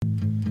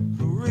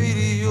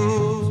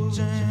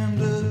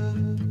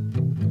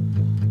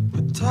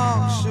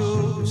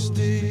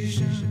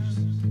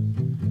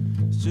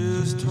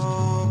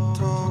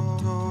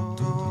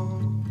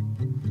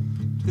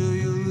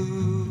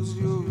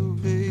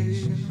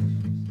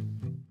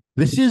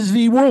This is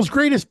the world's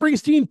greatest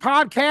Springsteen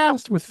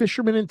podcast with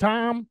Fisherman and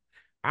Tom.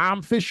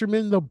 I'm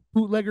Fisherman, the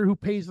bootlegger who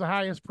pays the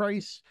highest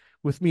price.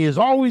 With me, as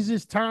always,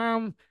 is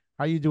Tom.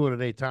 How you doing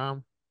today,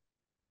 Tom?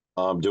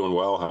 I'm doing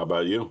well. How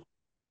about you?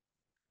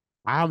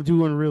 I'm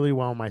doing really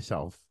well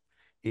myself.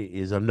 It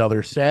is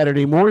another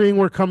Saturday morning.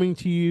 We're coming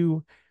to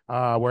you.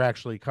 We're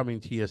actually coming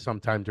to you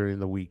sometime during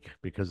the week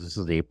because this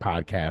is a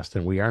podcast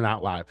and we are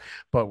not live.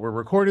 But we're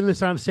recording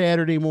this on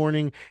Saturday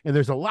morning, and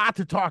there's a lot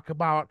to talk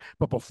about.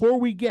 But before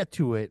we get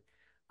to it,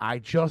 I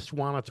just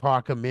want to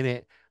talk a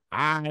minute.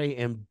 I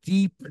am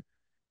deep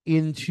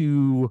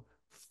into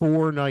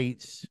 4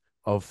 nights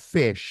of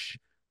Fish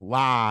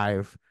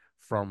live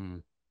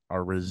from a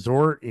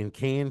resort in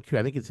Cancun.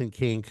 I think it's in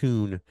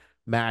Cancun.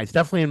 It's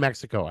definitely in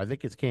Mexico. I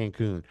think it's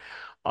Cancun.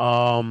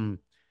 Um,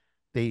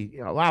 a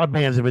lot of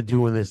bands have been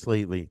doing this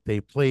lately. They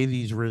play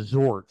these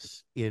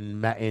resorts in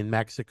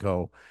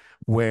Mexico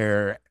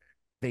where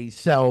they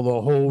sell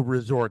the whole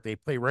resort. They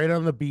play right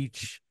on the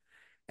beach,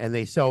 and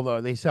they sell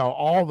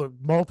all the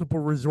multiple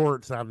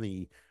resorts on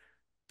the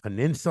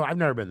peninsula. I've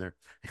never been there.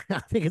 I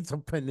think it's a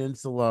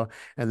peninsula,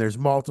 and there's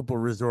multiple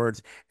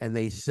resorts, and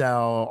they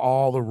sell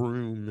all the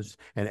rooms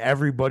and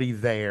everybody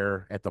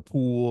there at the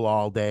pool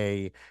all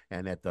day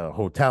and at the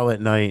hotel at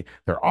night.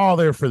 They're all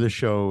there for the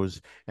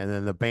shows, and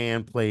then the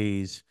band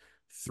plays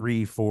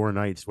 3, 4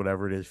 nights,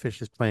 whatever it is.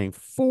 Fish is playing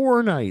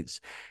 4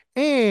 nights,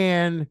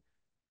 and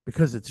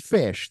because it's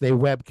Fish, they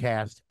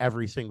webcast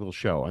every single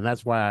show, and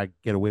that's why I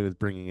get away with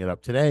bringing it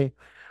up today,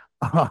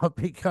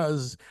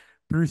 because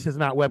Bruce has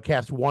not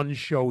webcast one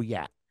show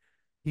yet.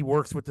 He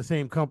works with the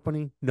same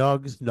company,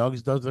 Nugs.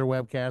 Nugs does their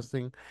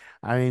webcasting.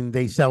 I mean,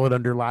 they sell it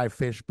under Live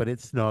Fish, but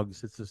it's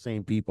Nugs. It's the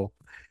same people.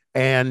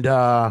 And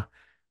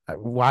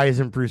why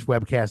isn't Bruce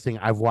webcasting?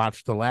 I've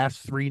watched the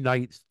last 3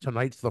 nights.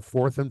 Tonight's the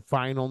fourth and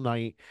final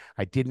night.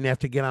 I didn't have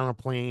to get on a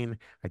plane.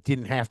 I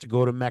didn't have to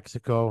go to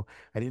Mexico.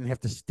 I didn't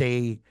have to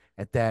stay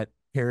at that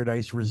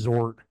Paradise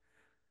Resort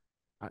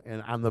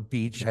and on the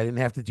beach. I didn't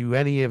have to do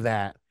any of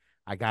that.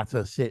 I got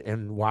to sit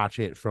and watch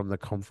it from the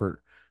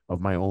comfort of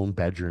my own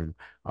bedroom.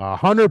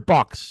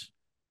 $100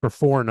 for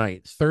 4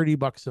 nights,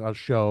 $30 a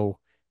show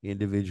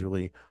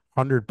individually,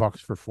 $100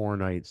 for 4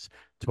 nights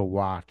to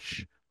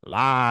watch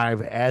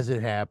live as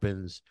it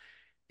happens.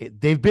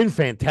 They've been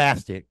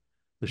fantastic.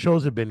 The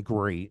shows have been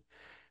great.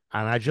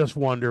 And I just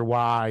wonder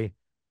why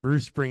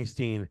Bruce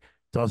Springsteen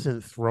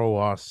doesn't throw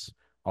us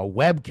a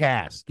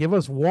webcast. Give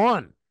us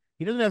one.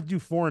 He doesn't have to do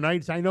 4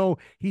 nights. I know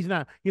he's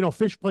not,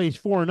 Fish plays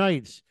 4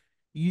 nights.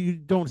 You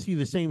don't see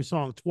the same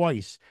song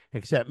twice,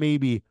 except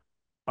maybe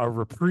a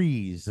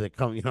reprise that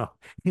come,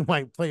 he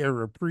might play a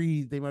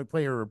reprise. They might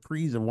play a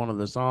reprise of one of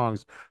the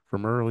songs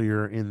from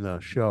earlier in the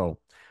show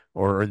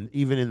or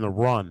even in the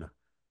run.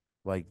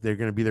 Like they're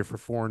going to be there for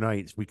 4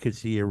 nights. We could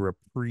see a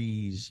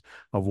reprise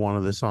of one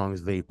of the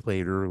songs they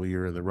played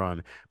earlier in the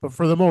run. But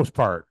for the most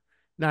part,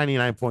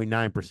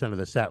 99.9% of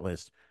the set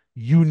list,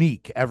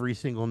 unique every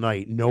single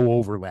night, no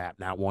overlap,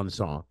 not one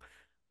song.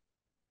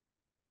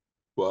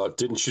 Well,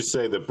 didn't you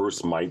say that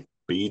Bruce might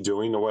be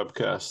doing a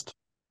webcast?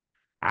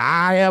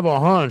 I have a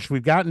hunch.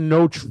 We've gotten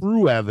no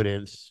true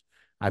evidence.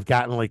 I've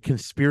gotten like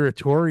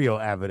conspiratorial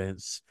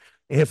evidence.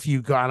 If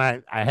you got,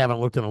 I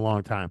haven't looked in a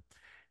long time,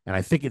 and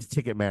I think it's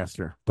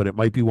Ticketmaster, but it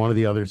might be one of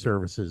the other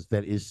services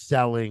that is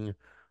selling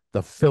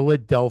the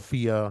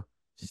Philadelphia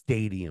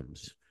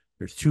stadiums.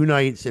 There's 2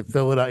 nights at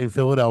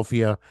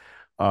Philadelphia,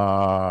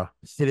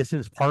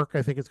 Citizens Park,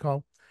 I think it's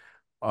called.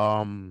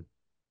 Um,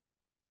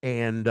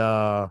 and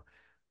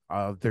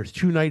there's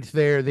 2 nights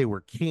there. They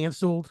were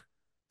canceled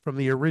from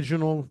the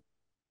original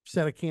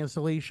set of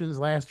cancellations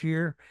last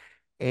year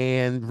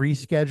and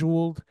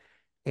rescheduled.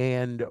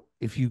 And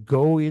if you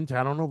go into,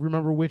 I don't know,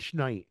 remember which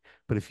night,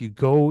 but if you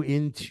go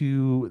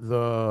into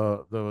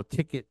the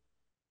ticket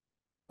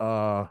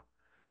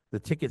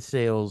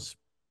sales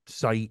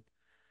site,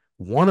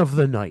 one of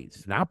the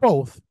nights, not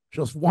both,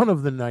 just one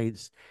of the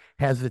nights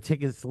has the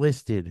tickets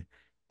listed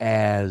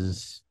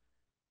as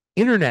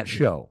internet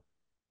show.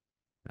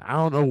 I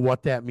don't know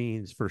what that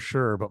means for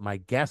sure, but my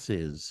guess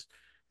is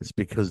it's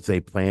because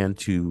they plan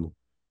to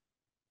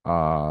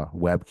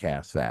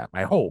webcast that.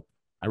 I hope.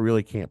 I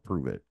really can't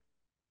prove it.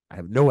 I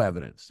have no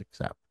evidence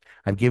except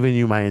I've given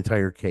you my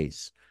entire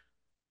case.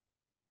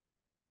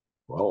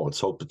 Well, let's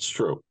hope it's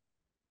true.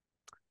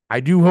 I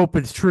do hope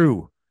it's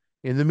true.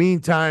 In the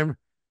meantime,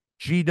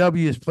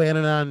 GW is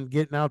planning on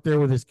getting out there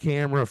with his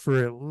camera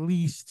for at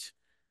least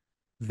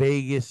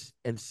Vegas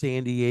and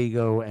San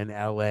Diego and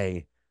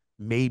LA,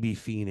 maybe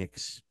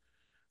Phoenix.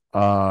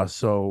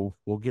 So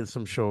we'll get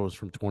some shows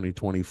from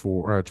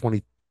 2024 or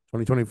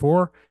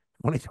 2024.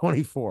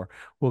 2024.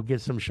 We'll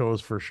get some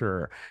shows for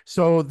sure.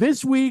 So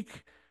this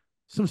week,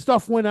 some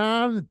stuff went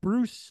on.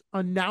 Bruce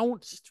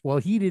announced, well,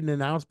 he didn't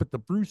announce, but the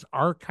Bruce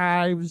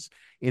Archives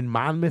in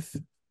Monmouth,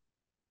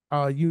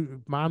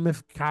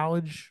 Monmouth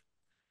College,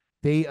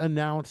 they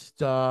announced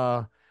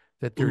that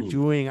they're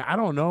doing, I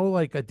don't know,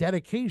 like a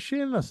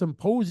dedication, a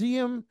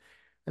symposium.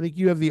 I think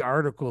you have the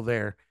article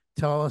there.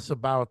 Tell us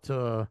about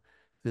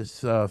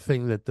this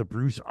thing that the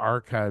Bruce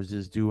Archives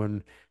is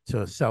doing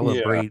to Yeah,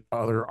 celebrate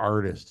other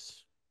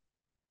artists.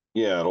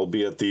 yeah, it'll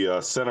be at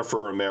the Center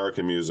for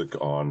American Music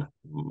on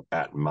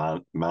at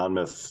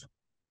Monmouth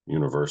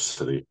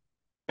University,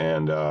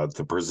 and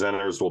the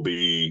presenters will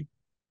be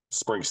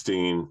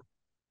Springsteen,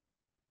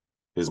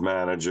 his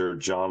manager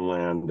John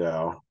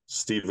Landau,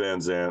 Steve Van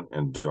Zandt,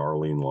 and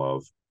Darlene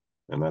Love,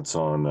 and that's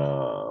on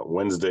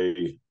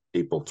Wednesday,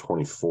 April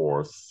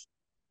 24th.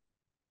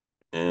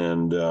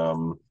 And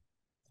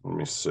let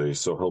me see.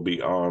 So he'll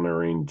be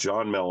honoring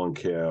John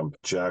Melencamp,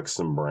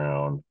 Jackson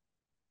Browne,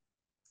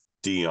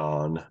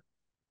 Dion,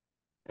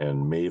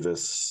 and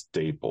Mavis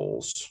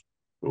Staples,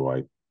 who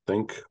I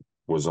think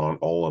was on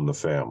All in the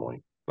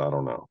Family. I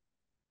don't know.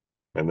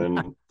 And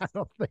then, I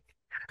don't think.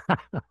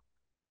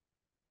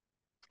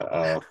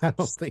 uh, I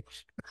don't think.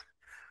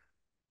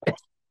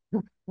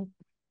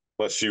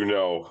 unless you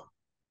know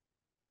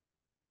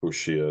who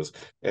she is,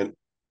 and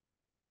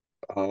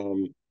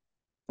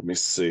let me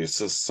see. It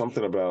says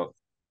something about.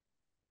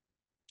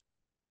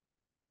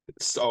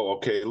 Oh,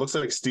 okay. It looks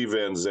like Steve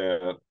Van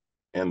Zandt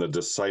and the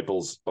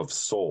Disciples of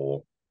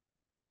Soul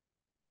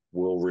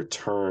will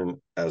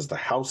return as the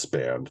house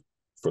band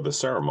for the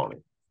ceremony.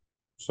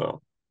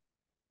 So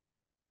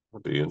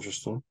that'd be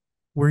interesting.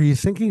 Were you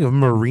thinking of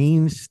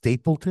Maureen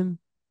Stapleton?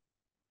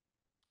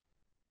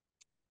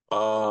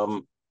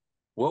 Um,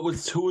 who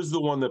was the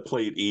one that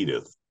played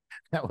Edith?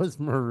 That was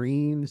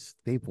Maureen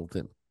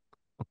Stapleton.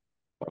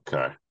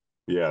 Okay.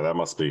 Yeah, that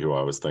must be who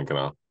I was thinking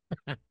of.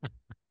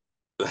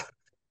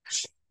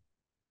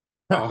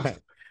 uh,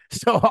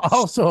 So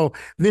also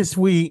this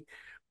week,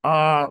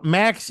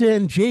 Max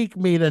and Jake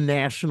made a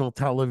national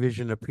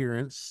television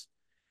appearance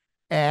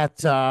at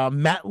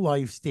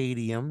MetLife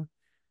Stadium.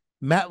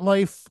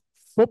 MetLife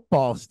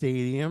Football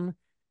Stadium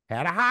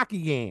had a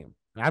hockey game.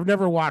 I've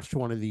never watched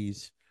one of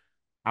these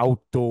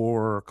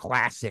outdoor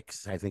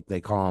classics. I think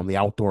they call them the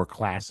outdoor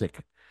classic,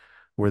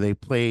 where they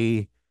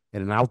play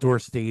in an outdoor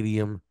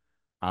stadium,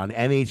 an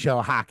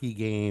NHL hockey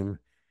game,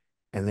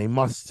 and they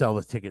must sell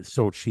the tickets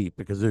so cheap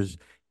because there's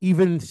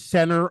even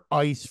center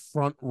ice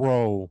front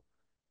row.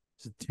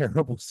 It's a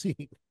terrible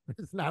seat.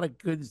 It's not a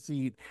good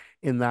seat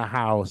in the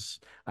house.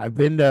 I'm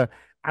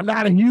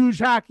not a huge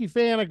hockey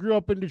fan. I grew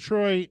up in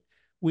Detroit.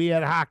 We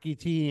had a hockey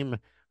team.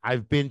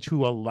 I've been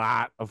to a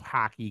lot of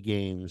hockey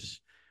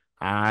games.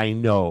 I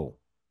know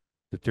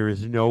that there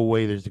is no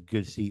way there's a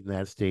good seat in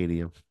that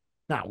stadium.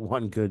 Not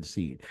one good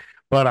seat.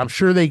 But I'm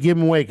sure they give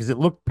them away because it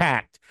looked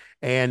packed.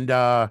 And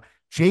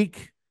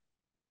Jake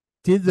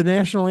did the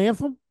national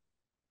anthem.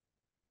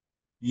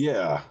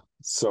 yeah.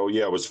 So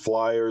yeah, it was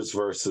Flyers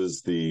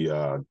versus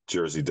the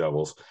Jersey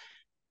Devils.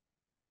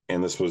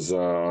 And this was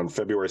on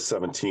February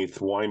 17th.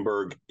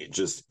 Weinberg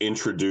just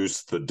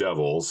introduced the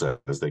Devils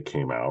as they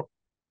came out.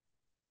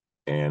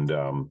 And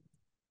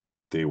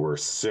they were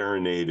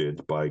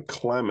serenaded by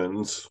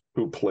Clemens,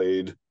 who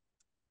played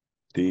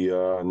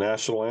the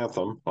national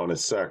anthem on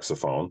his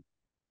saxophone.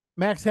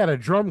 Max had a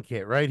drum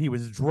kit, right? He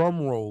was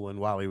drum rolling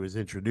while he was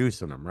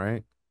introducing them,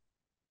 right?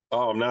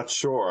 Oh, I'm not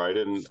sure. I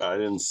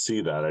didn't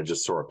see that. I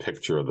just saw a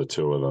picture of the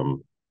two of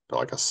them,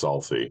 like a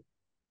selfie.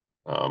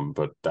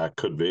 But that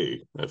could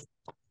be. If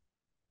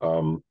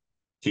um,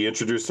 he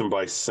introduced him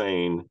by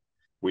saying,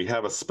 "We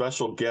have a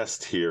special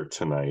guest here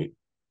tonight,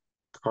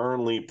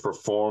 currently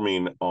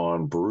performing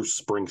on Bruce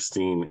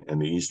Springsteen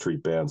and the E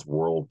Street Band's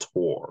world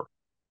tour."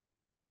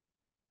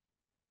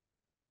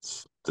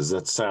 Does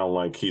that sound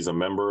like he's a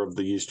member of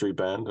the E Street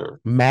Band?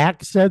 Or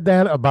Max said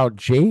that about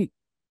Jake.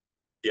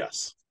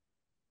 yes,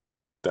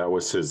 that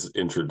was his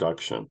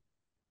introduction.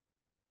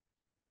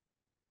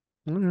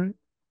 All right.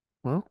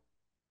 Well,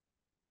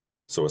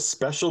 So a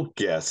special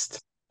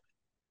guest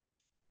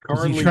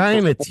was he currently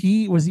trying to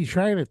tease? Was he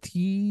trying to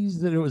tease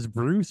that it was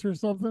Bruce or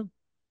something?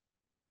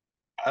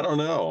 I don't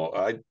know.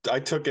 I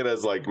took it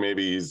as like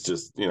maybe he's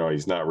just,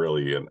 he's not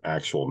really an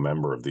actual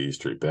member of the E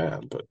Street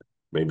Band, but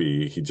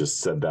maybe he just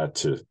said that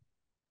to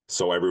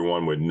so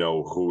everyone would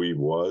know who he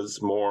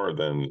was more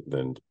than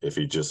if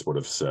he just would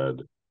have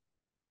said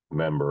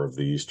member of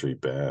the E Street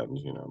Band.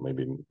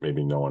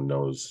 Maybe no one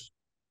knows.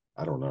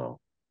 I don't know.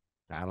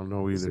 I don't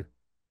know Is it?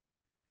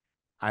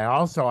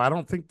 either. I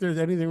don't think there's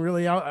anything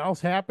really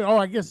else happen. Oh,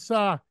 I guess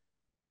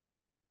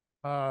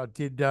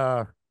did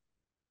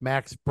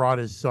Max brought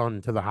his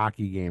son to the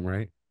hockey game,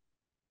 right?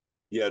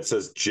 Yeah, it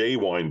says Jay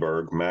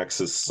Weinberg,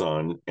 Max's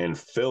son, and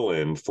fill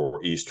in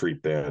for E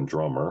Street Band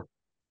drummer,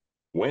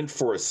 went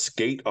for a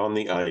skate on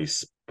the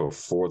ice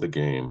before the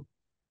game.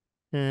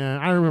 Yeah,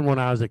 I remember when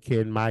I was a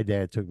kid, my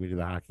dad took me to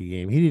the hockey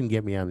game. He didn't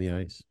get me on the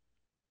ice.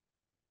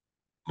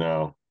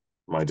 No,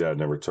 my dad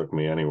never took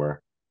me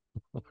anywhere.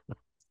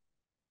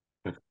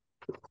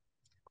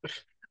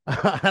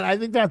 And I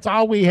think that's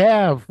all we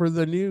have for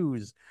the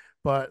news.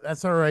 But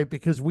that's all right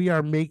because we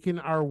are making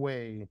our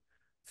way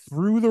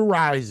through the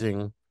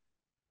rising.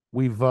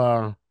 We've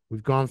gone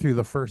through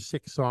the first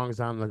six songs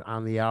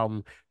on the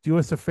album. Do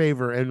us a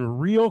favor and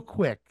real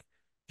quick,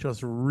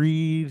 just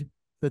read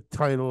the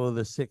title of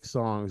the six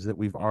songs that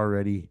we've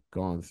already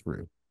gone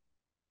through.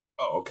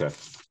 Oh, okay.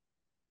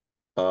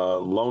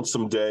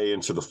 Lonesome Day,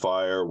 Into the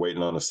Fire,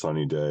 Waiting on a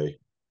Sunny Day,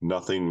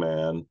 Nothing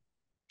Man,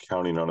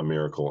 Counting on a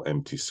Miracle,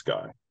 Empty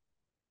Sky.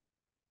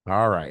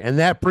 All right. And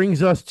that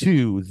brings us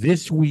to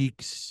this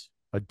week's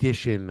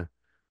edition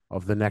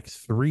of the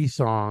next three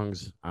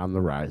songs on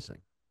the Rising.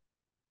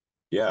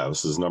 Yeah,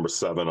 this is number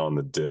 7 on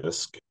the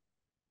disc.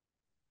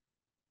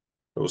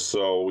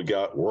 So we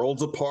got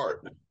Worlds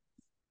Apart.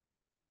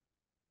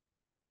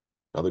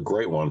 Another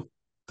great one.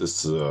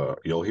 This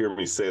you'll hear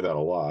me say that a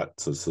lot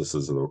since this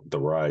is the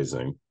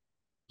Rising.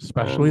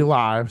 Especially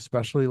live,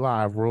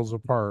 Worlds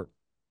Apart.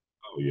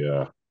 Oh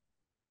yeah.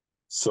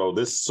 So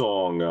this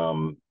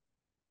song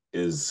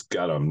is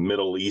got a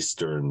Middle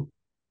Eastern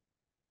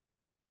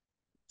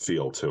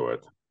feel to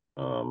it.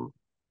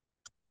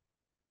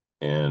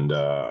 And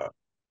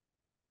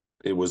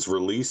it was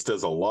released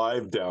as a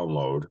live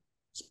download,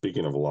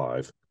 speaking of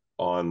live,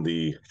 on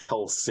the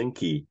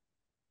Helsinki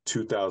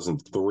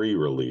 2003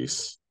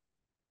 release.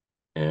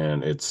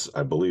 And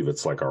I believe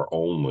it's like our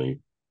only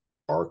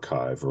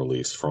archive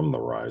release from the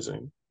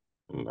Rising.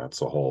 And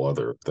that's a whole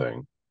other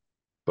thing.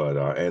 But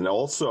and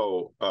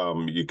also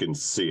you can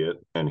see it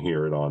and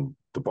hear it on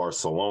the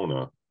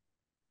Barcelona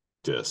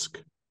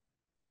disc.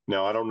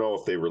 Now I don't know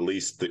if they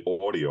released the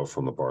audio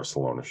from the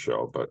Barcelona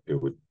show, but it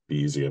would be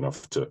easy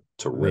enough to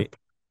rip.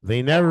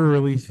 They never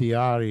released the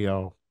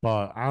audio,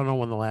 but I don't know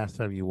when the last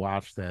time you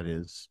watched that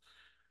is.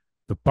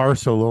 The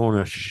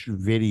Barcelona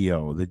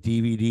video, the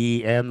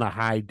DVD and the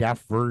high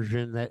def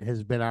version that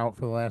has been out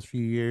for the last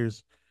few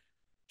years,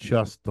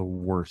 just the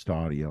worst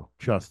audio,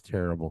 just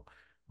terrible.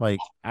 Like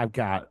I've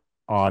got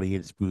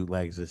audience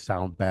bootlegs that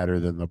sound better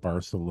than the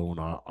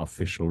Barcelona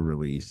official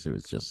release. It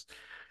was just,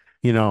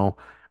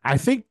 I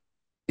think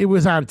it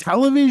was on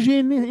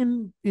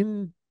television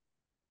in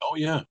Oh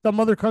yeah,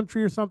 some other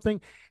country or something,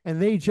 and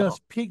they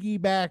just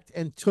piggybacked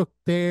and took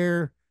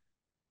their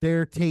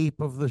tape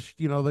of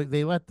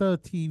they let the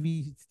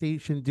TV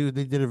station do.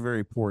 They did a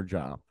very poor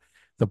job.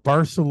 The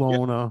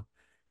Barcelona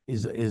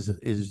is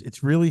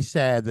it's really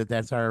sad that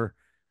that's our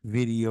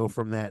video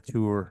from that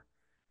tour,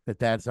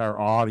 that's our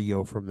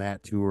audio from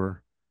that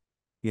tour.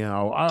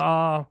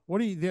 What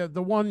do you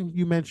the one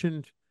you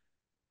mentioned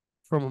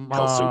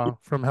Helsinki.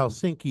 from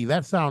Helsinki?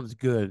 That sounds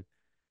good.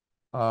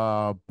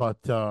 But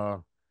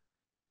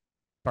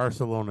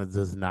Barcelona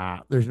does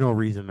not. There's no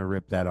reason to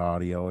rip that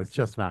audio. It's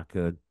just not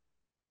good.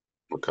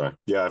 Okay.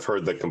 Yeah, I've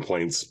heard the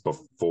complaints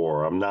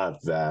before. I've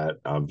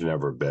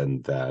never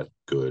been that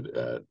good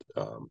at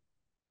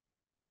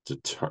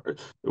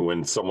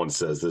when someone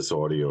says this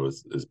audio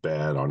is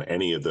bad on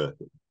any of the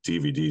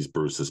DVDs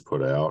Bruce has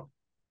put out.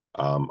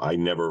 I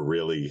never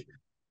really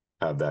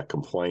have that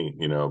complaint,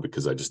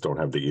 because I just don't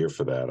have the ear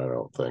for that. I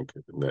don't think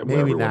where Maybe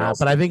everyone not, else.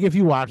 but I think if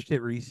you watched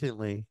it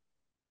recently,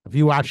 if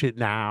you watch it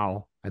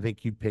now, I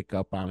think you'd pick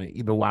up on it.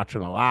 You've been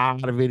watching a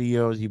lot of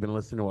videos, you've been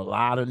listening to a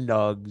lot of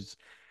nugs.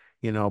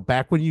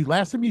 Back when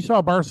last time you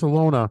saw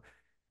Barcelona,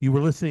 you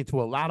were listening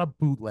to a lot of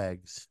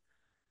bootlegs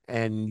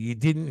and you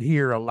didn't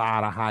hear a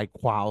lot of high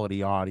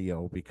quality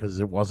audio because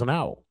it wasn't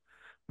out.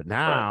 But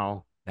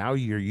Right. now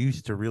you're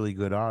used to really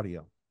good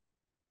audio.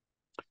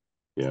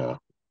 Yeah.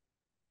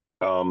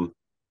 Um,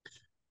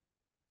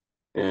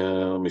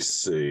 and let me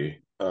see.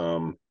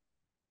 The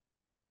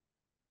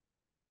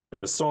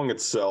song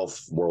itself,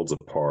 Worlds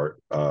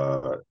Apart,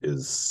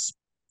 is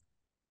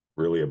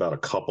really about a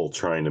couple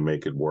trying to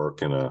make it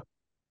work in a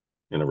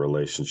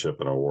relationship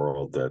in a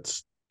world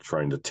that's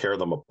trying to tear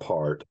them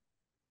apart,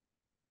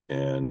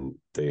 and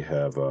they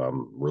have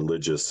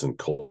religious and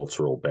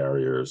cultural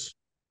barriers.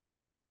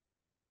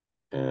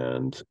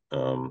 And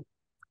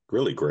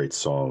really great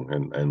song,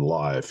 and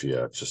live,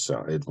 yeah,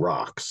 it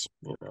rocks.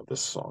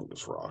 This song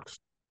just rocks.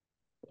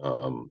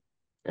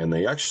 And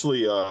they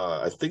actually,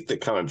 I think they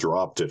kind of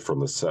dropped it from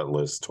the set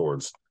list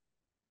towards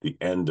the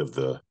end of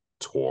the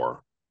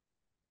tour.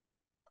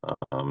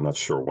 I'm not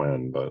sure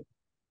when, but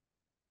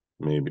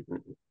maybe,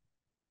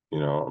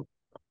 I'm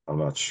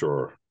not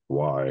sure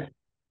why.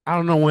 I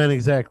don't know when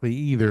exactly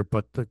either,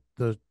 but the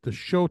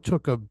show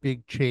took a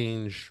big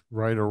change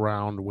right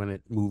around when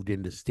it moved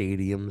into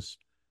stadiums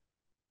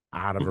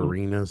out of Mm-hmm.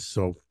 arenas.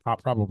 So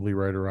probably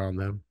right around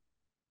them.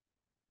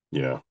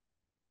 Yeah.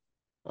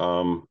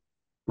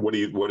 What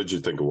did you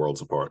think of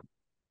Worlds Apart?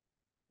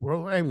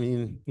 Well, I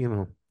mean,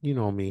 you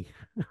know me.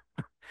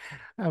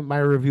 My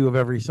review of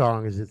every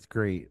song is it's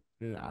great.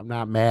 I'm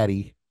not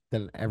Maddie.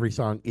 Then every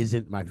song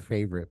isn't my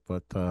favorite,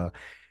 but I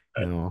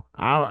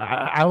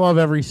love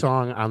every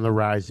song on the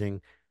Rising.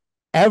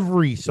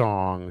 Every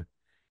song,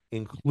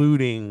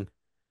 including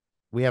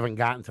we haven't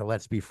gotten to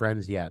Let's Be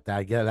Friends yet.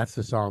 That's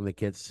the song that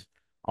gets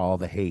all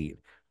the hate.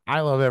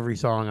 I love every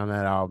song on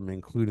that album,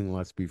 including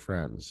Let's Be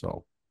Friends.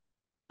 So,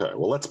 Okay,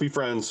 well, Let's Be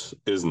Friends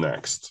is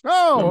next.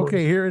 oh, Number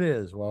okay, here it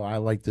is. Well, I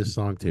like this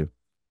song too.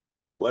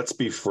 Let's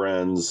Be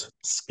Friends,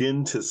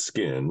 Skin to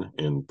Skin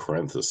in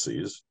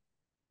parentheses.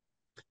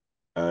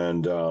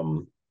 And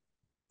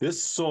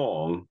this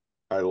song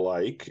I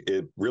like.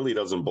 It really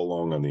doesn't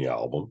belong on the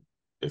album.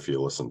 If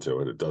you listen to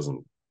it, it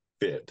doesn't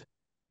fit,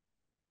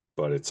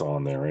 but it's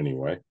on there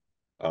anyway.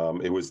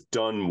 It was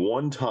done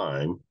one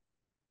time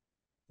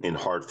in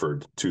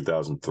Hartford,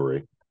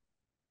 2003.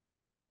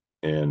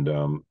 And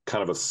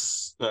kind of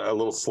a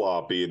little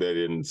sloppy. They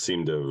didn't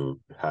seem to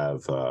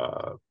have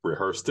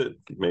rehearsed it.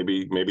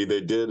 Maybe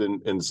they did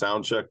in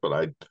sound check,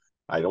 but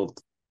I don't.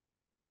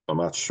 I'm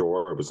not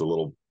sure. It was a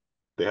little.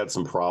 They had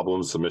some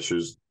problems, some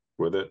issues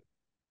with it.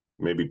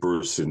 Maybe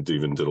Bruce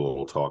even did a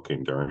little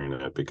talking during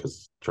it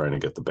because trying to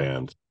get the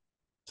band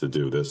to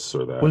do this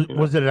or that.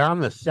 Was it on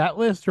the set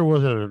list or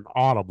was it an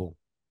audible?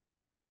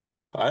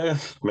 I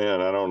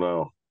don't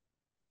know.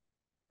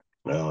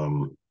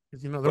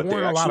 Because there But they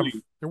weren't a lot of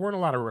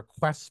actually,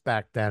 requests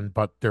back then,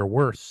 but there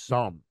were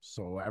some.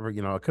 So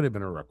it could have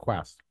been a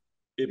request.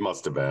 it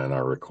must have been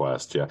a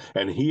request, yeah.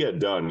 And he had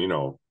done,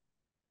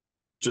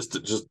 just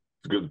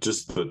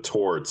the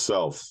tour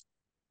itself.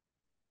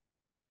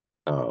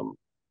 Um,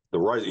 the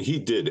Rising, he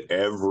did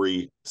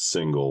every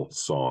single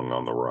song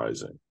on the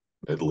Rising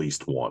at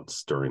least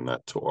once during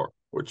that tour,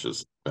 which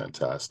is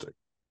fantastic.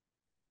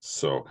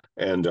 So,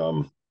 and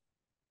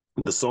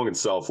the song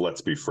itself,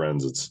 "Let's Be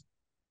Friends,"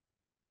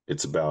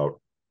 it's about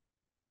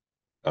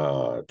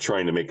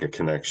trying to make a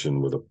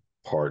connection with a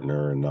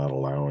partner and not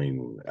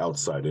allowing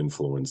outside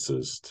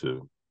influences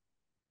to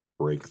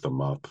break them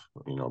up,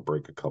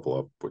 break a couple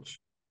up,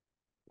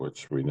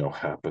 which we know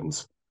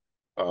happens.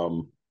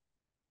 Um,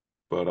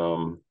 but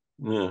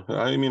yeah,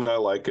 I mean, I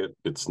like it.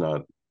 It's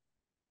not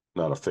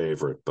a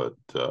favorite, but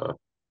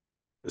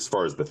as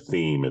far as the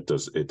theme, it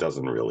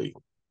doesn't really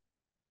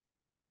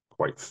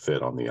quite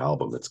fit on the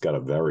album. It's got a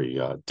very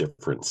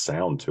different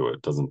sound to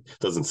it.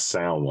 Doesn't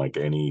sound like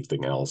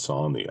anything else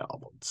on the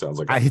album. It sounds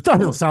like It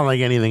doesn't sound like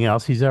anything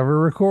else he's ever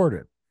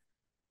recorded.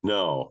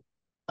 no.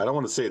 I don't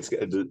want to say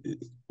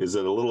is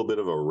it a little bit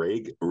of a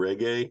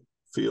reggae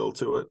feel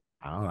to it?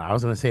 I don't know. I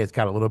was going to say it's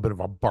got a little bit of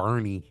a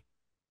Barney.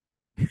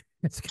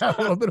 It's got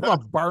a little bit of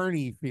a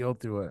Barney feel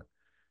to it.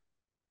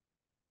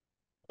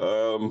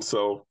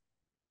 So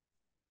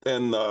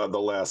then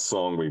the last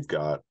song we've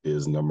got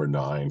is number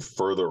 9,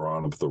 "Further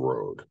On Up the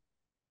Road,"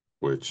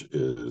 which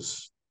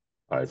is,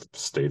 I've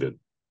stated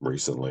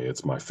recently,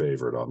 it's my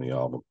favorite on the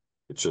album.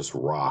 It just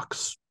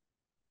rocks.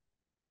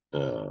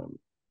 Um,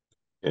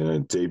 and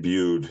it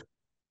debuted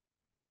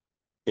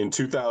in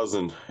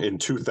 2000. In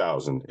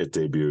 2000, it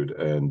debuted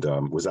and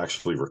was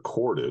actually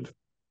recorded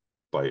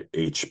by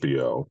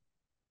HBO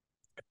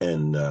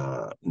and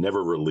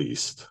never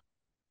released.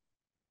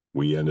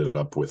 We ended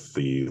up with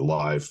the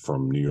live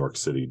from New York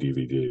City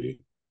DVD,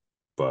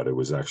 but it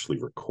was actually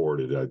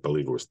recorded. I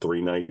believe it was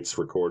 3 nights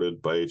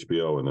recorded by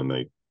HBO, and then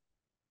they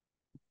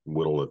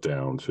whittled it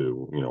down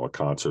to a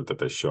concert that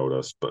they showed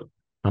us. But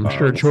I'm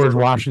sure George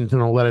Washington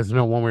will let us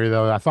know one way or the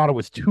other. I thought it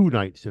was 2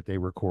 nights that they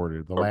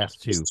recorded, the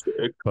last 2,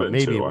 but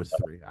maybe it was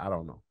 3. I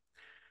don't know.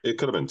 It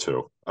could have been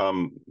 2.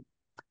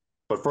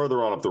 But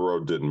 "Further On Up the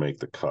Road" didn't make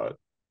the cut.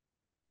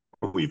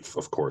 We've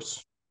of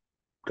course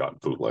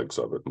got bootlegs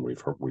of it, and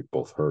we've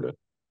both heard it.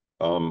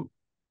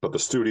 But the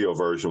studio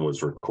version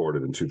was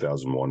recorded in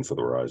 2001 for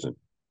the Rising,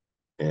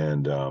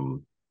 and I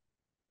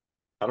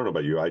don't know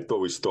about you. I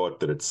always thought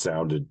that it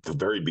sounded, the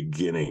very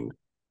beginning,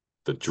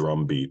 the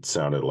drum beat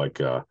sounded like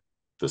the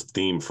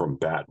theme from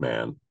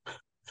Batman,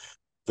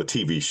 the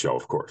TV show,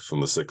 of course, from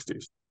the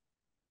 60s,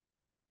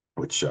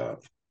 which,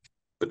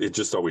 but it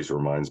just always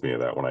reminds me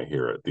of that when I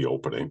hear it, the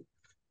opening.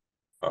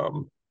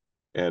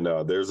 And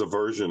there's a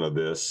version of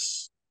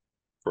this,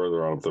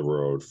 "Further On Up the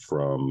Road,"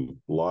 from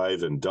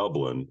Live in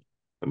Dublin,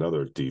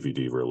 another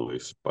DVD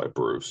release by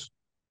Bruce.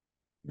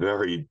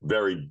 Very,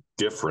 very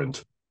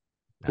different,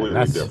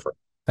 completely different.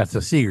 That's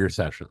the Seeger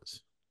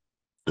sessions.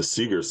 The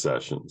Seeger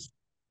sessions.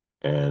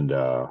 And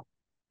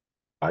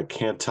I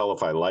can't tell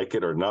if I like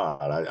it or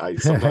not. I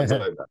sometimes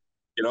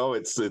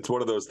it's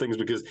one of those things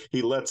because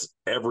he lets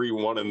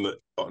everyone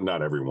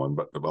not everyone,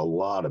 but a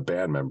lot of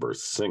band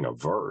members sing a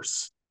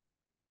verse,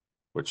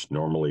 which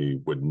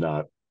normally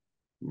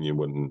you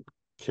wouldn't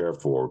care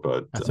for.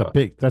 But that's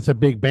a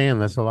big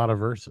band. That's a lot of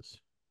verses.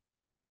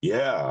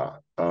 Yeah,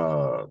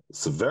 I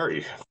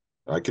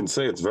can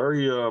say it's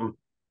very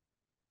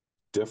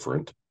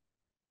different.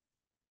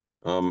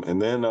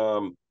 And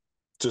then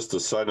just a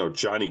side note,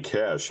 Johnny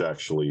Cash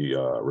actually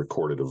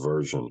recorded a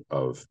version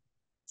of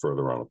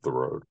 "Further On Up the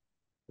Road."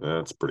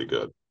 That's pretty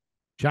good.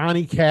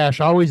 Johnny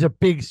Cash, always a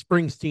big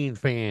Springsteen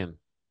fan.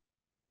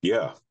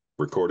 Yeah,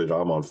 recorded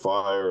 "I'm on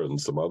Fire" and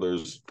some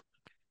others.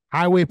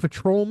 Highway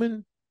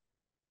Patrolman,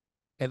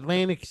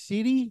 Atlantic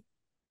City,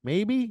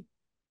 maybe.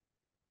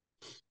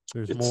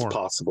 It's more.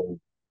 Possible.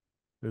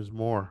 There's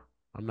more.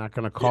 I'm not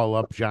going to call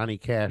up Johnny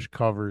Cash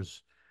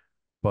covers,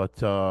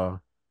 but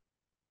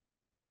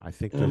I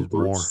think there's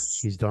Bruce, more.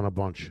 He's done a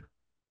bunch.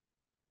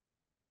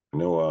 I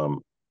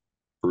know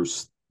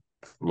Bruce,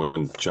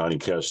 when Johnny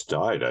Cash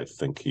died, I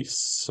think he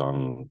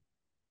sung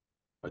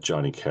a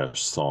Johnny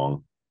Cash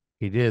song.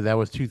 He did. That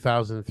was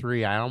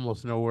 2003. I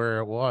almost know where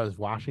it was.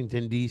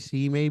 Washington,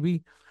 D.C.,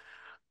 maybe.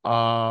 It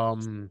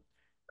was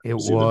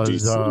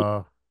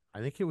I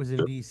think it was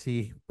in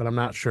DC, but I'm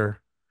not sure.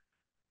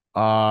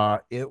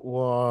 It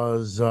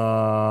was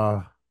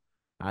I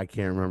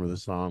can't remember the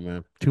song,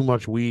 man. Too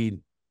much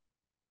weed.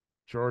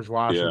 George Yeah.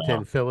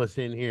 Washington, fill us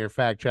in here,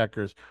 fact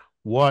checkers.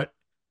 What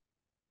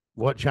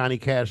what Johnny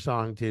Cash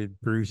song did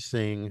Bruce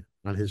sing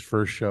on his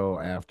first show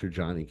after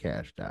Johnny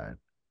Cash died?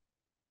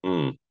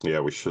 Yeah,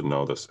 we should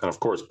know this. And of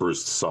course,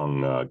 Bruce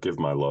sung "Give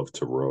My Love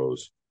to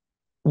Rose"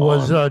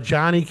 Was on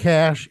Johnny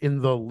Cash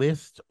in the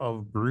list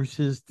of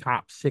Bruce's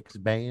top six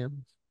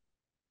bands?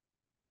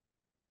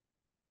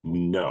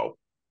 No.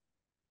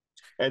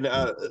 And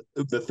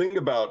the thing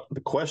about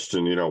the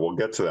question, we'll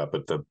get to that,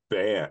 but the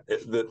band,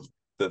 the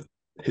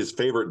his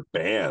favorite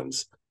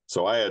bands.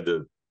 So I had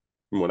to,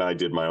 when I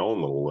did my own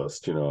little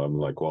list, I'm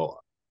like,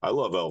 well, I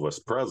love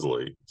Elvis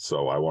Presley,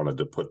 so I wanted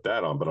to put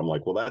that on, but I'm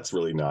like, well, that's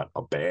really not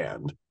a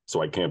band,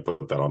 so I can't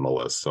put that on the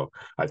list. So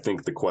I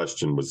think the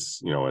question was,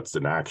 it's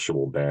an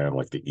actual band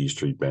like the E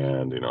Street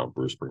Band,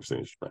 Bruce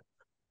Springsteen.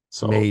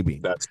 So Maybe.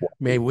 that's why.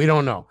 Maybe. We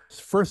don't know.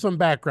 For some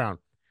background,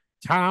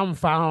 Tom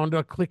found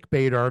a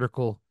clickbait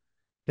article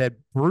that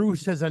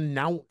Bruce has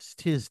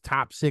announced his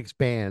top six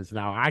bands.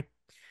 Now, I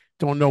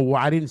don't know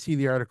why. I didn't see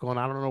the article, and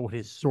I don't know what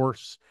his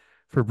source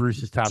for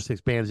Bruce's top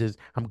six bands is.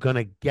 I'm going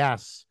to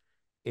guess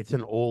it's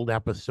an old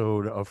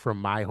episode of From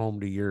My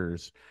Home to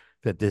Yours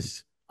that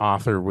this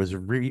author was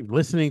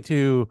listening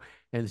to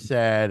and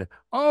said,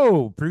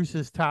 "Oh,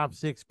 Bruce's top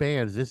six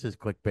bands. This is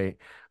clickbait.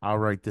 I'll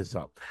write this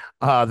up."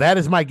 That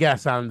is my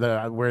guess on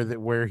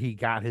where he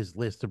got his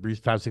list of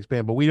Bruce's top six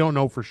band, but we don't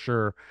know for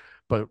sure.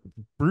 But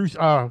Bruce,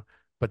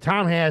 but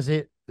Tom has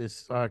it.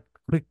 This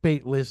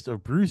clickbait list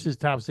of Bruce's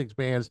top six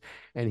bands,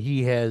 and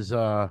he has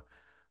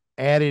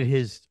added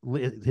his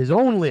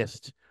own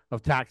list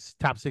of top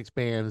six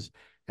bands.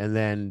 And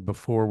then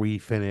before we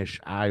finish,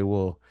 I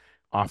will,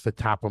 off the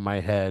top of my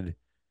head,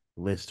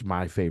 list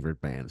my favorite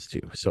bands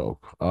too. So,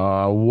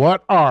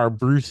 what are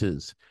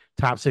Bruce's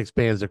top six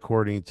bands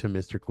according to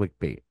Mr.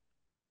 Clickbait?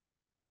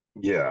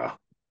 Yeah.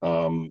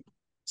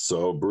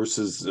 So Bruce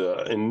is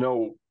in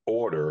no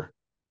order.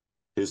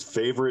 His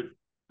favorite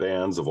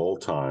bands of all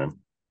time,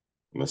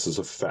 and this is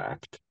a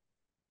fact: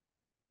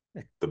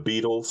 the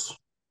Beatles,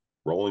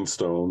 Rolling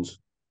Stones,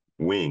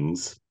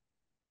 Wings,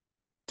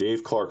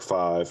 Dave Clark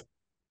Five,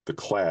 The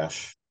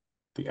Clash,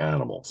 The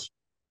Animals.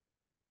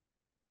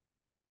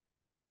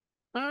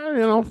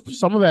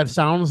 Some of that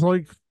sounds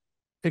like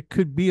it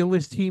could be a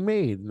list he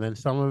made, and then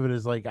some of it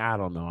is like, I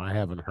don't know. I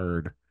haven't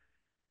heard.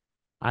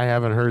 I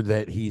haven't heard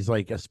that he's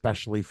like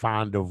especially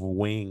fond of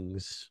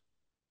Wings.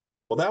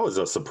 Well, that was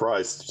a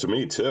surprise to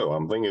me too.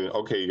 I'm thinking,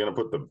 okay, you're gonna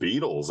put the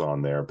Beatles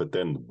on there, but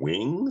then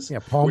Wings, Yeah,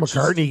 Paul which is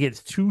McCartney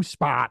gets two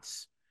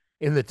spots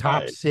in the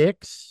top right.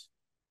 six.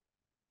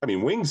 I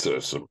mean, Wings are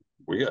some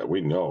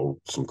we know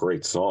some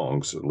great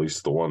songs, at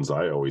least the ones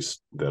I always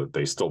that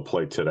they still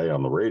play today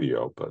on the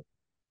radio. But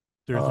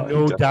There's he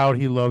no definitely doubt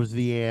he loves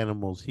the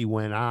Animals. He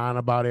went on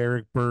about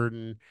Eric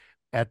Burden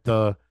at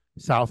the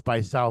South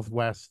by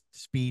Southwest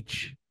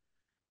speech.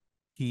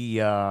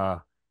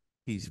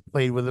 He's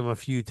played with him a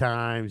few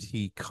times.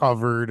 He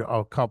covered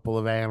a couple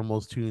of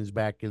Animals tunes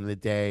back in the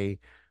day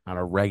on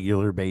a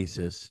regular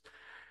basis.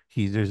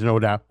 There's no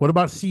doubt. What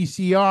about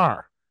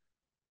CCR?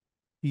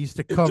 He used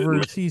to it cover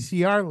didn't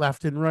CCR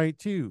left and right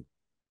too.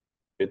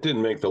 it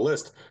didn't make the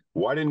list.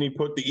 Why didn't he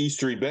put the E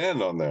Street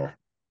Band on there?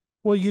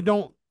 Well, you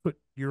don't put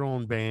your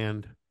own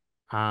band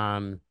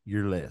on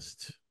your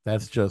list.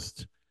 That's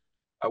just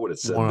I would have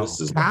said one. this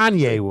is my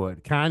Kanye favorite.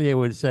 would. Kanye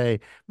would say,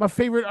 "My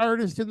favorite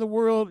artist in the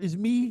world is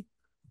me."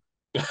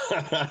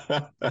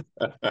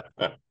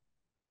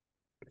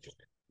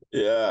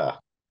 Yeah.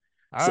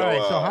 All So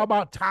right. So how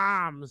about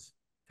Tom's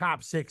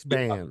top six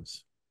yeah,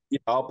 bands? yeah,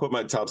 I'll put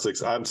my top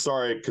six. I'm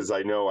sorry because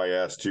I know I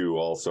asked you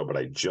also, but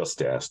I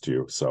just asked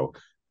you. So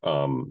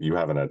you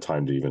haven't had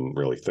time to even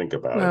really think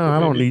about it, No, but I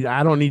don't maybe need.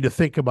 I don't need to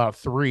think about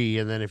three,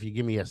 and then if you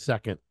give me a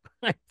second,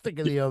 I think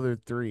of the other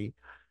three.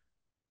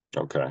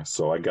 okay.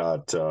 So I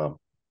got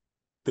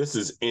this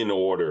is in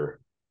order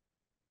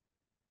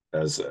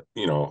as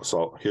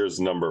so here's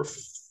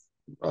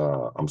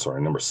I'm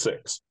sorry, number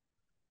six.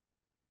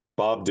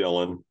 Bob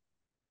Dylan,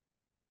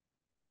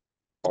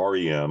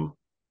 REM,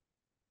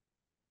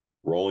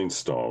 Rolling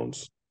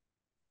Stones,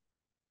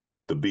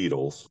 the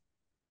Beatles,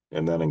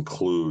 and that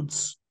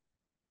includes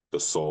the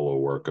solo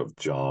work of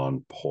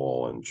John,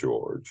 Paul, and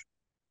George.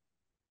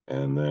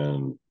 And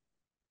then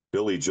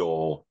Billy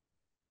Joel,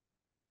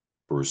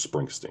 Bruce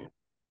Springsteen.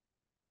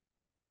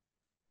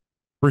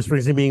 Bruce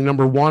Springsteen being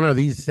number one. Are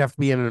these have to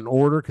be in an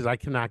order? Because I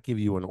cannot give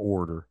you an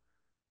order.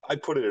 I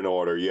put it in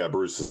order. Yeah,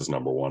 Bruce is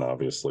number one,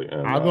 obviously.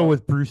 And I'll go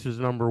with Bruce's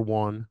number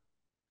one.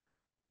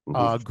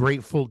 mhm.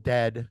 Grateful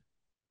Dead,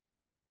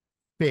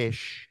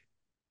 Fish,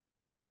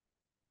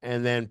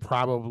 and then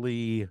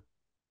probably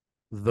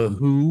The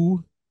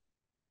Who,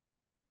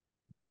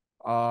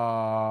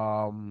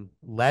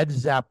 Led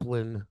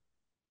Zeppelin,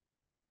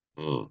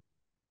 Mm.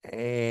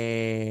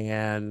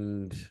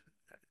 and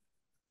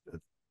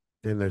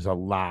then there's a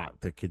lot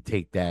that could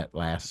take that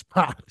last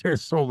spot.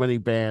 There's so many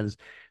bands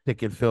that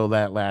can fill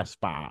that last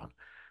spot.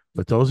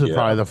 But those are Yeah.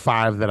 probably the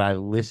five that I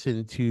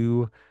listen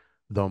to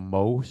the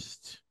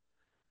most.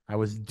 I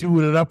was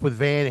doing it up with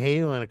Van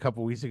Halen a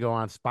couple weeks ago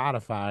on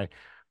Spotify,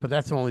 but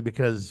that's only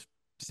because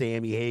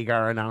Sammy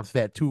Hagar announced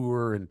that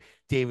tour and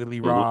David Lee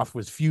Hmm. Roth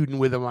was feuding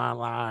with him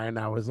online.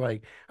 I was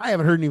like, I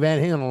haven't heard any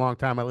Van Halen in a long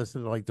time. I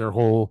listened to like their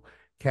whole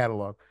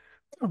catalog.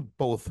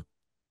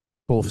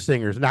 Both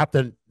singers, not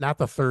the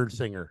third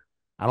singer.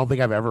 I don't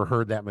think I've ever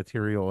heard that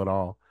material at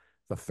all.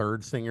 The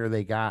third singer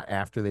they got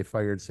after they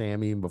fired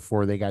Sammy and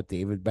before they got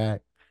David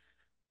back.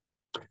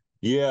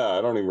 Yeah,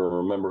 I don't even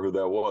remember who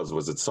that was.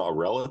 Was it Saw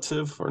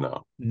Relative or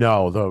no?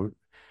 No,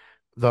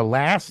 the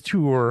last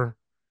tour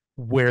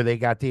where they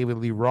got David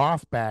Lee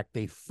Roth back,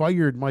 they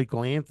fired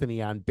Michael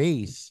Anthony on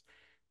bass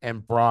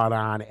and brought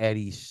on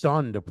Eddie's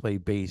son to play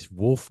bass,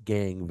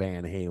 Wolfgang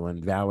Van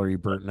Halen, Valerie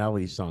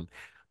Bertinelli's son.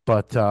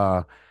 But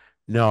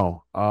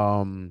no,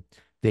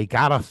 they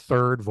got a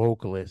third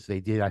vocalist. They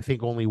did, I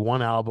think, only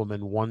one album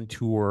and one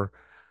tour.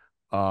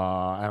 And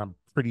I'm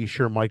pretty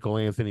sure Michael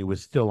Anthony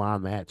was still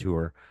on that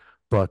tour,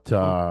 but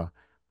Hmm.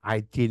 I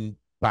didn't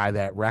buy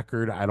that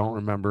record. I don't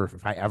remember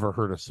if I ever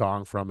heard a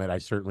song from it. I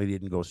certainly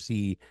didn't go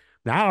see.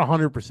 Not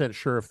 100%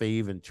 sure if they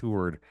even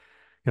toured.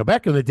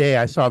 Back in the day,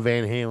 I saw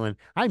Van Halen.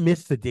 I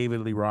missed the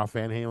David Lee Roth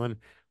Van Halen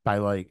by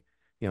like,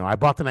 I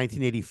bought the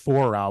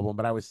 1984 album,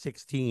 but I was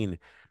 16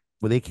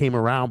 when they came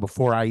around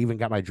before I even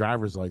got my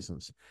driver's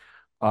license.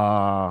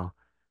 Uh,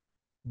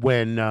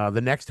 when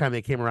the next time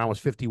they came around was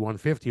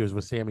 5150, it was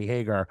with Sammy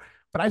Hagar.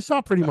 But I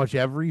saw pretty much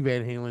every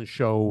Van Halen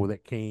show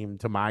that came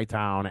to my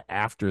town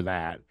after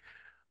that.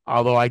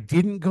 Although I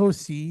didn't go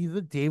see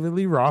the David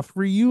Lee Roth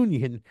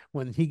reunion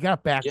when he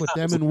got back Yeah, with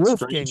them isn't and that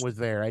Wolfgang strange? was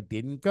there. I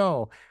didn't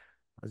go.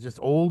 I was just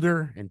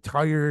older and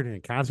tired,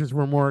 and concerts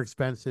were more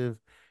expensive.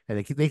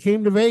 And they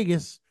came to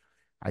Vegas.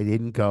 I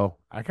didn't go.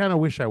 I kind of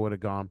wish I would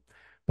have gone.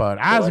 But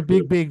I Well, was a that could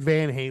big, have. big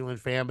Van Halen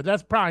fan, but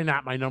that's probably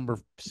not my number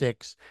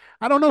six.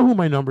 I don't know who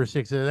my number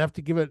six is. I have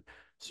to give it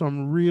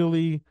some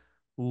really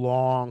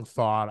long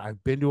thought.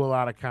 I've been to a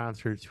lot of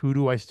concerts. Who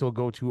do I still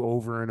go to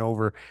over and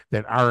over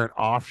that aren't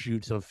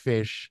offshoots of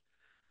Fish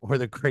or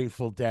the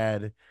Grateful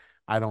Dead?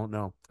 I don't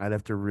know. I'd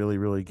have to really,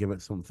 really give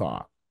it some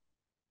thought.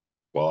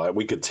 Well,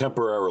 we could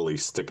temporarily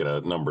stick it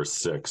at number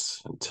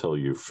six until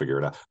you figure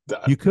it out.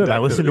 You could. I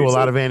That could listened have to a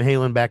lot easily. of Van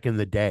Halen back in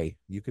the day.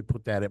 You could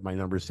put that at my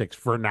number six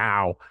for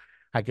now.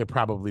 I could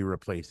probably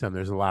replace them.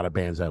 There's a lot of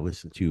bands I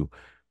listened to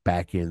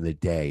back in the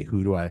day.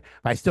 Who do I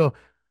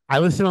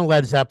listen to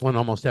Led Zeppelin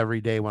almost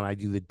every day when I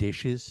do the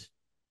dishes.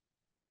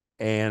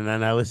 And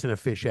then I listen to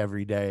Fish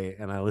every day.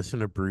 And I listen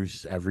to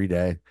Bruce every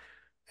day.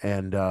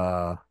 And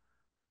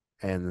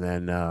and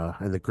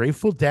the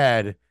Grateful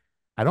Dead,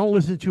 I don't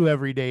listen to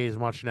every day as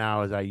much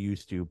now as I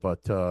used to,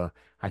 but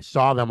I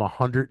saw them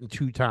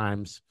 102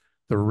 times.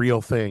 The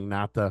real thing,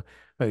 not the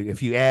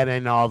if you add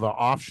in all the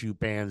offshoot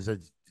bands,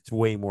 it's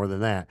way more than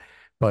that.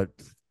 But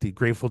the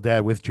Grateful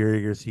Dead with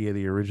Jerry Garcia,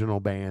 the original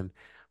band,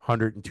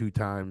 102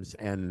 times,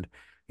 and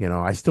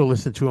I still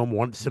listen to them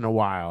once in a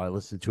while. I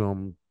listened to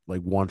them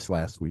like once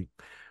last week,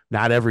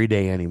 not every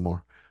day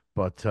anymore.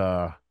 But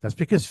that's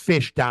because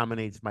Fish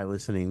dominates my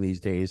listening these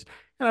days.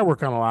 And I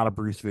work on a lot of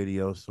Bruce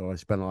videos, so I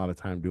spend a lot of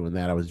time doing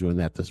that. I was doing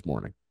that this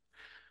morning.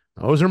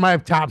 Those are my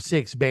top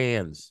six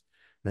bands.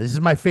 Now, this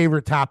is my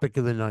favorite topic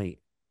of the night.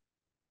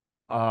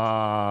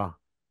 Uh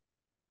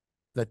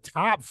the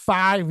top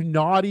five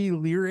naughty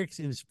lyrics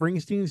in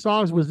Springsteen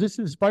songs. Was this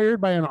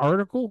inspired by an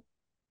article?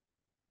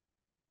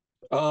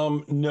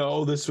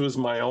 No, this was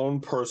my own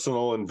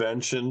personal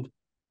invention.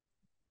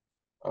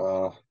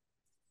 Uh,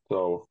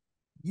 so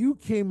You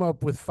came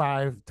up with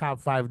top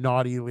five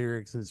naughty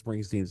lyrics in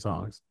Springsteen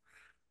songs.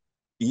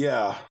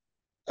 yeah.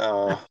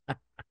 Uh,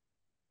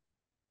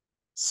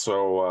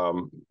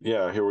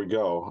 yeah, here we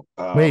go.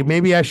 Wait,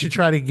 maybe I should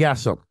try to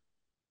guess them.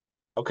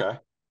 Okay.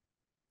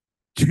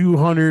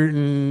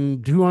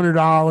 200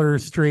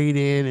 $200 straight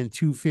in and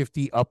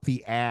 250 up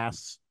the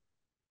ass,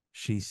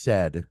 she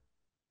said.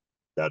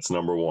 That's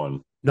number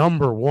one.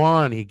 Number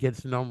one, he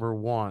gets number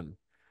one.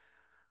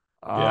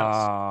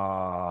 Yes.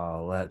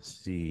 Let's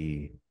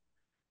see.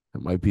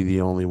 It might be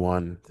the only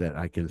one that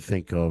I can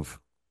think of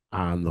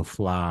on the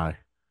fly.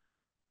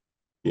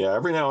 Yeah,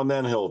 every now and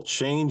then he'll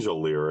change a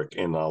lyric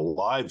in a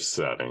live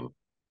setting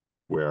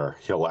where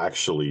he'll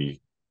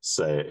actually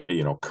say,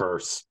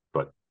 curse,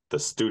 but the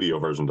studio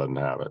version doesn't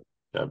have it.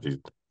 Have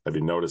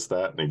you noticed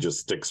that? And he just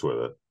sticks with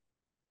it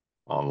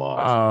on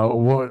live.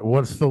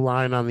 What's the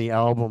line on the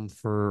album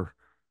for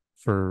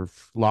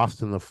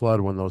Lost in the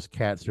Flood when those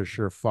cats are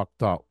sure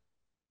fucked up?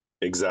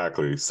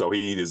 Exactly. So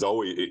he is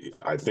always,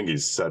 I think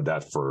he's said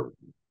that for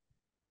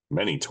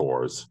many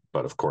tours,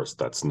 but of course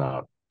that's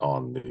not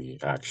on the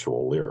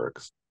actual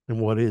lyrics. And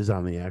what is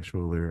on the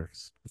actual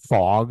lyrics?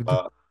 Fogged?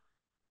 Uh,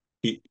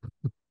 he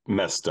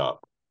messed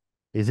up.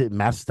 Is it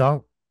messed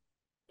up?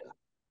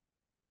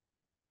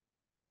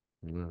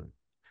 Mm.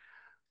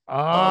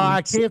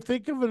 I So, can't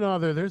think of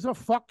another. There's a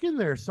fuck in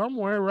there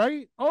somewhere,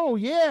 right? Oh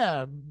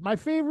yeah, my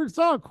favorite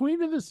song,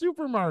 Queen of the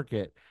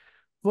Supermarket.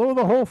 Blow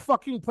the whole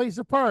fucking place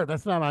apart.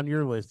 That's not on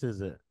your list,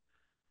 is it?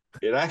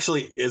 it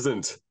actually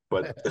isn't,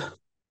 but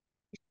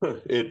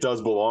it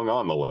does belong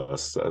on the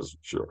list, as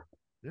sure.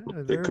 Yeah,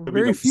 It there are could be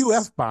very number few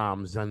f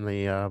bombs on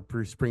the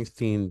Bruce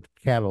Springsteen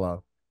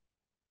catalog.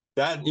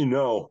 that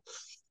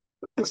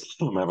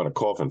I'm having a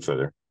coughing fit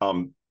here.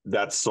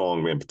 That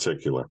song in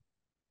particular,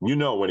 when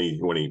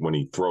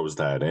he throws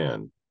that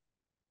in,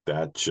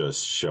 that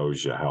just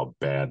shows you how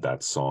bad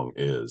that song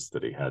is.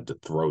 That he had to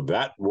throw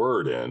that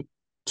word in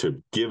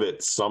to give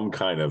it some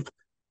kind of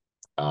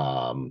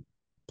um,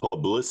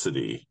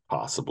 publicity,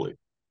 possibly.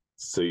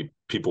 See,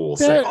 people will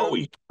say, That "Oh,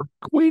 he."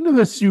 Queen of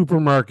the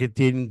Supermarket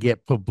didn't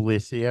get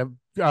publicity.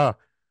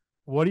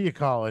 What do you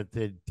call it?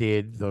 That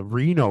did the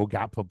Reno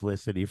got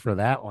publicity for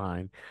that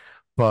line,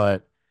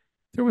 but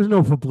there was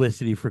no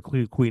publicity for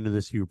Queen of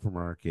the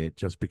Supermarket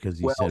just because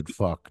he Well, said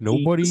fuck. he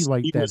Nobody was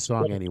liked he that was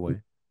song hoping,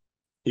 anyway.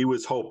 he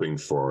was hoping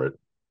for it,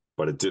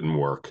 but it didn't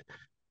work.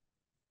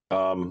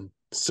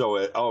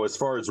 As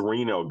far as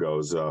Reno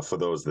goes, for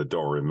those that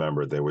don't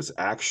remember, there was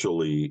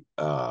actually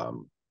a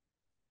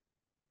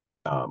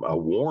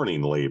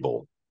warning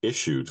label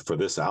issued for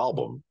this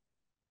album,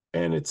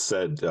 and it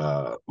said,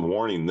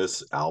 "Warning: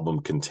 This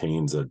album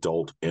contains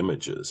adult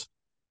images,"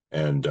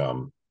 and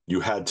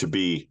you had to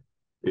be,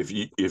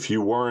 if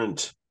you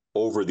weren't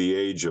over the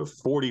age of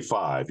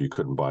 45, you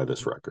couldn't buy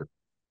this record.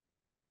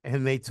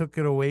 And they took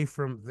it away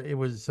from it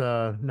was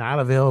not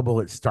available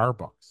at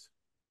Starbucks.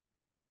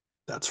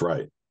 That's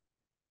right.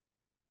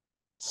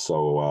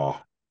 So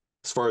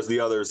as far as the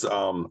others,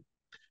 the,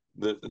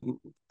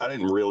 I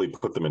didn't really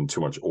put them in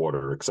too much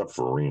order, except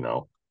for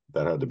Reno.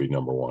 That had to be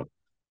number one.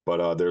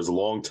 But there's a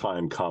long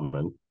time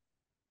coming.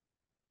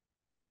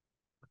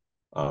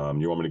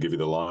 You want me to give you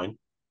the line?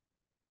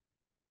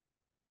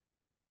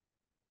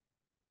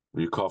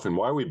 Are you coughing?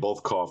 Why are we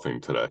both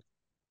coughing today?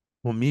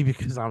 Well, me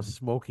because I'm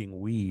smoking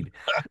weed.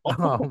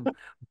 Um,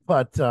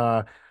 but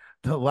the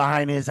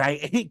line is I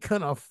ain't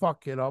gonna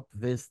fuck it up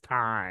this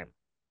time.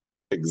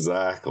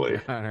 Exactly.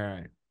 All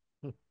right.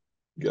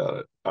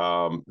 Got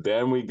it.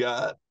 Then we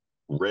got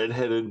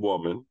redheaded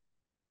woman.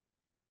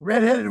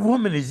 Redheaded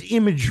woman is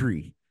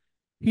imagery.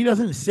 He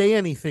doesn't say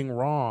anything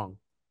wrong.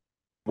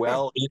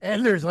 Well,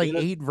 And there's like in a,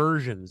 8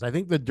 versions. I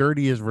think the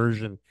dirtiest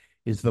version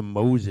is the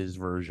Moses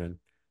version.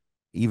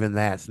 Even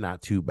that's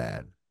not too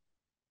bad.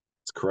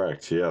 it's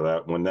correct. Yeah,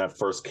 that when that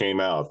first came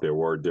out, there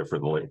were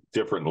different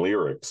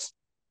lyrics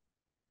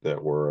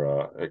that were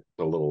a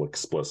little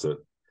explicit.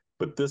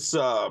 But this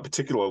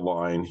particular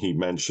line, he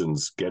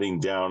mentions getting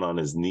down on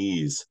his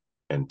knees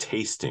and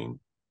tasting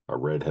a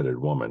redheaded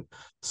woman.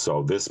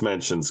 So this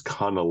mentions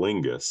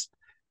cunnilingus,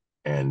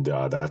 and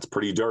that's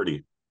pretty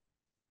dirty.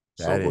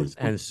 So That is.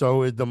 And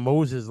so the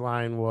Moses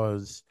line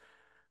was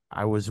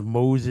I was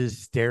Moses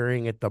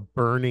staring at the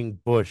burning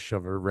bush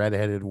of a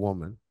redheaded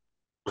woman.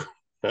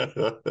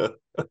 I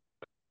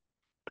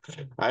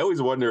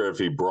always wonder if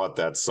he brought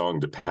that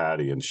song to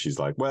Patty, and she's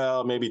like,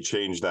 "Well, maybe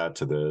change that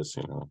to this."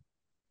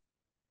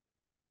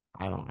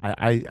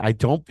 I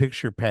don't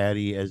picture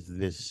Patty as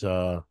this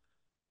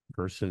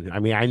person. I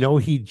mean, I know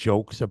he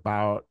jokes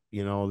about,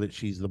 that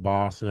she's the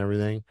boss and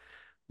everything,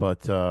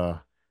 but I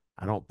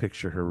don't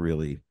picture her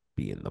really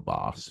being the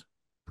boss.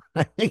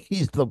 I think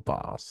he's the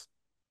boss.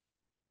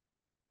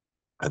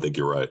 I think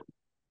you're right.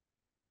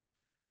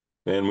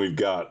 And we've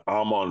got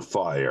 "I'm on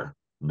Fire,"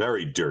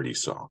 very dirty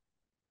song.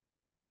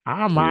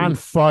 I'm Ooh. on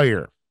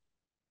fire.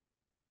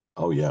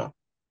 Oh yeah.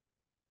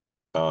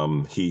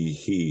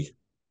 He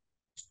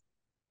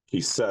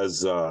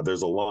says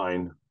there's a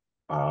line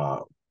uh,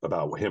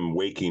 about him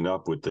waking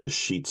up with the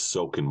sheets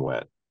soaking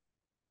wet.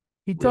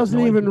 He We have doesn't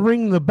no even idea.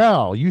 ring the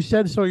bell. You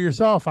said so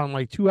yourself on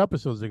like 2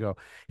 episodes ago.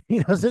 He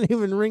doesn't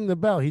even ring the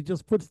bell. He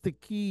just puts the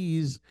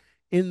keys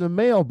in the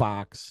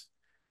mailbox.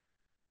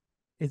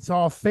 It's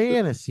all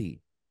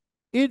fantasy.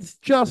 It's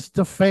just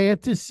a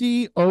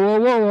fantasy.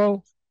 Oh,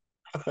 oh,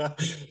 oh,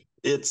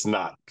 It's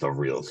not the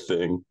real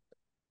thing.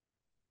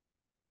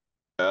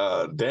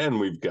 Then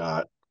we've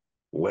got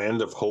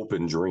 "Land of Hope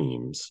and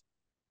Dreams,"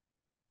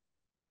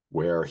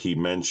 where he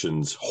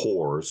mentions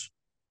whores.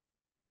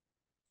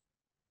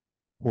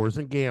 oh. Whores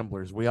and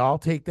gamblers. We all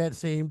take that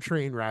same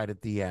train ride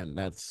at the end.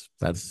 That's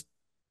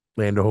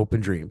Land of Hope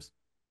and Dreams.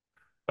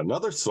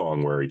 Another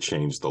song where he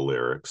changed the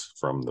lyrics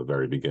from the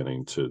very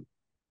beginning to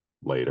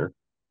later.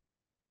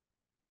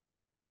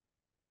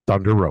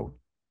 Thunder Road.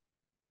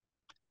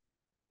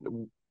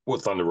 Well,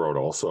 Thunder Road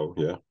also,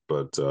 yeah.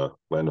 But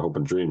 "Land of Hope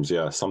and Dreams,"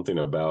 yeah, something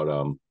about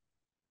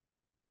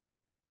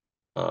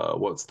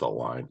what's the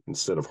line?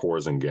 Instead of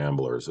whores and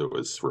gamblers,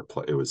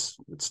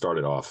 it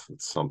started off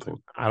with something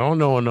I don't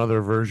know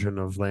another version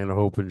of Land of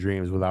Hope and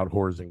Dreams without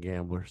whores and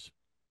gamblers.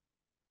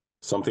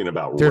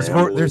 about There's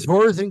ramblers.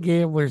 whores and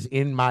gamblers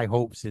in my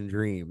hopes and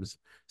dreams.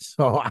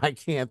 So I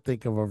can't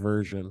think of a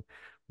version Yeah,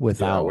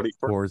 without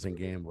whores and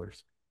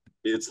gamblers.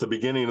 it's the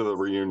beginning of the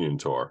reunion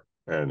tour,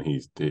 and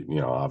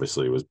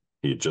obviously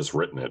he had just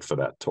written it for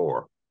that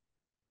tour.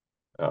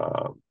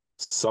 Uh,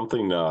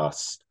 something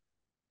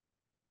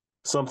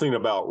something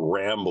about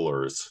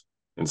ramblers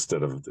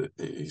instead of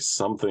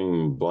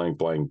something blank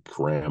blank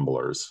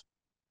ramblers.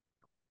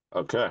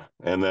 Okay,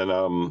 and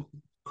then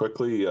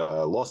quickly,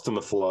 "Lost in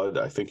the Flood."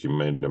 I think you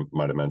might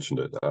have mentioned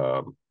it.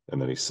 And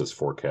then he says,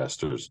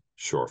 "Forecasters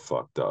sure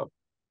fucked up."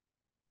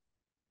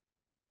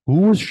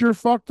 Who was sure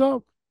fucked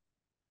up?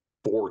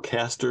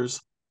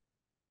 Forecasters.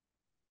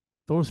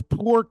 Those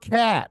poor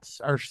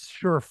cats are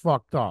sure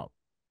fucked up.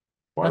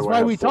 Why That's do I why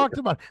have we four? talked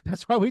about.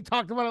 That's why we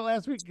talked about it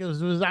last week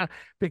because it was on.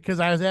 Because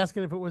I was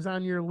asking if it was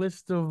on your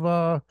list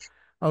of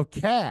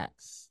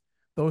cats.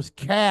 Those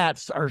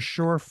cats are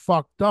sure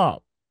fucked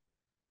up.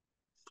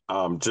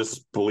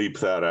 Just bleep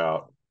that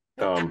out.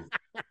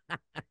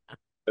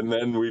 And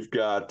then we've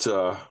got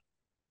the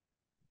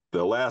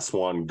last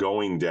one,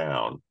 Going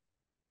Down,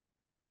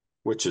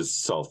 which is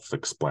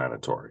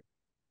self-explanatory.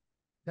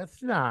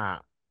 That's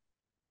not.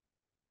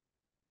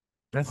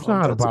 That's Well,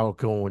 not that's about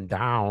going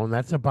down.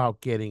 That's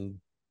about getting.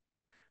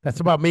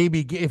 That's about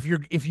maybe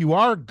if you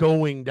are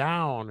going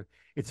down,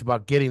 it's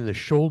about getting the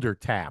shoulder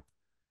tap.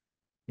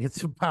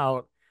 It's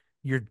about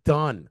you're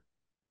done.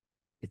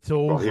 It's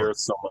well. over.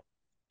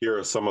 Here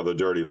are some of the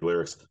dirty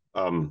lyrics.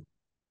 Going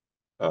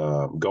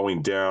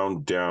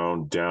down,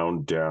 down,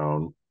 down,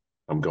 down.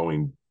 I'm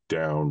going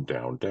down,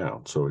 down,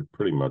 down. So it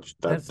pretty much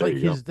that. That's There like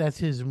you go. his. That's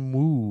his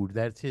mood.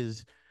 That's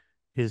his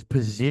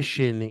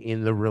position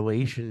in the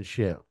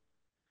relationship.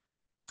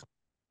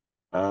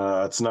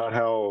 It's not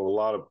how a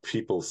lot of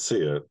people see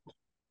it.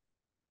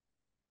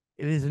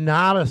 It is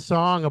not a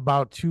song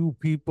about two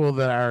people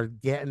that are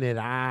getting it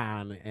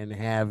on and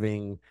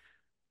having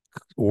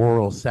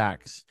oral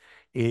sex.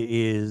 It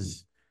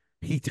is,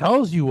 he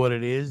tells you what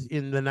it is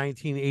in the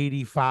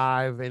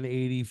 1985 and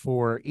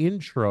 84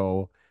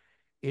 intro.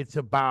 It's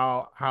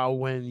about how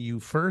when you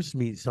first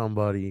meet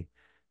somebody,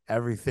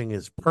 everything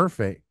is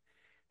perfect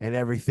and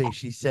everything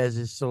she says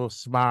is so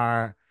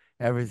smart.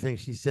 Everything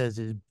she says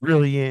is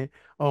brilliant.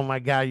 Oh my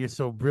God, you're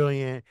so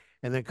brilliant.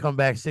 And then come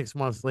back 6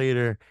 months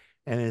later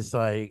and it's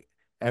like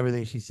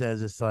everything she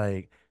says, it's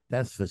like,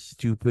 that's the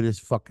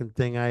stupidest fucking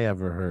thing I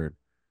ever heard.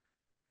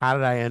 How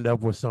did I end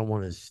up with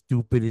someone as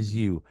stupid as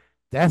you?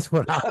 That's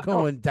what I'm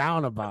going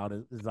down about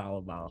is all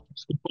about.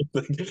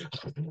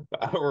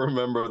 I don't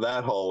remember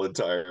that whole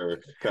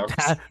entire That,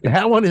 conversation.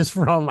 that one is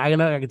from I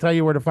know I can tell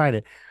you where to find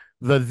it.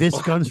 The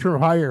This Guns for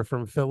Hire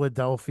from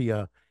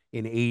Philadelphia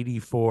in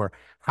 '84.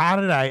 How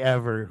did I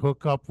ever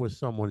hook up with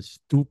someone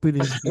stupid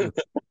as you?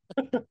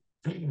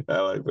 I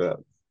like that.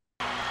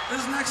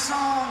 This next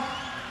song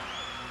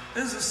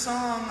is a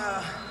song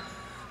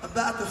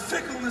about the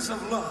fickleness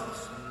of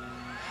love.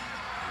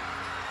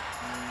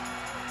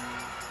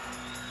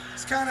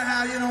 It's kind of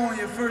how, when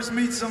you first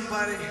meet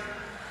somebody,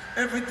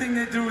 everything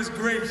they do is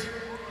great.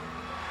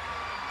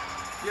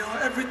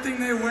 Everything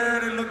they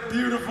wear, they look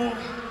beautiful.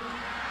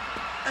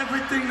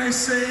 Everything they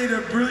say, they're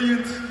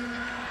brilliant.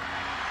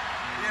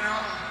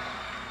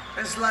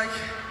 It's like,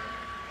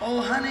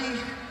 oh, honey,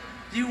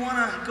 do you want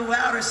to go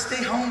out or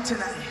stay home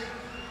tonight?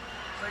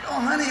 It's like, oh,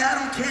 honey, I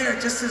don't care,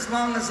 just as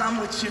long as I'm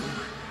with you.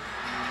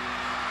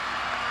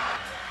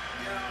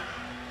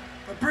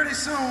 But pretty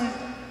soon,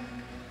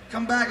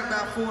 come back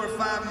about 4 or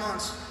 5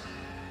 months,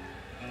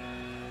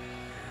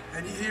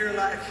 and you hear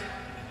like,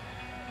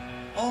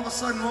 all of a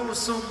sudden what was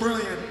so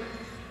brilliant,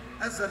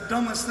 that's the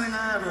dumbest thing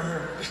I ever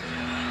heard.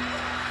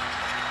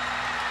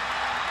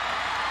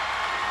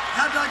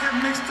 How did I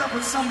get mixed up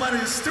with somebody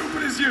as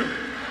stupid as you?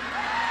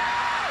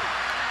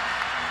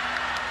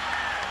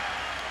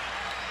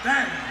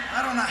 Dang,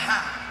 I don't know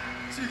how.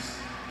 Jeez.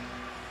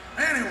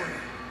 Anyway,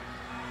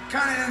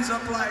 kind of ends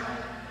up like,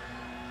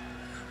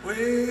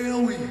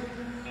 well, we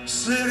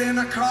sit in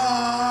a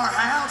car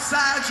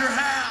outside your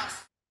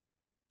house.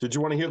 Did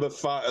you want to hear the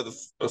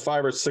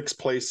five or six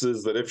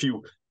places that if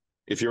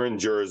you're in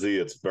Jersey,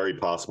 it's very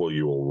possible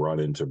you will run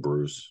into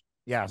Bruce?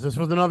 Yes, this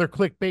was another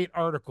clickbait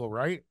article,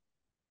 right?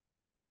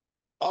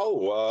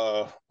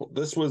 Oh,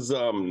 this was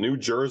New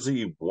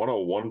Jersey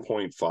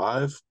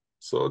 101.5.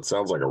 So it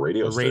sounds like a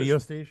radio The station. radio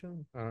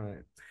station. All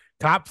right.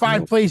 Top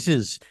 5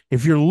 places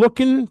if you're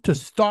looking to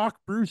stalk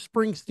Bruce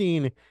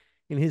Springsteen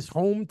in his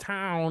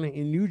hometown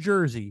in New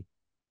Jersey.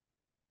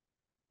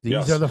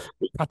 These are the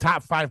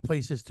top 5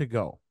 places to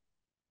go.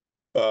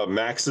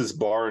 Max's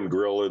Bar and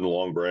Grill in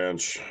Long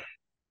Branch.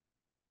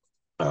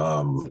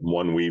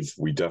 One we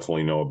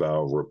definitely know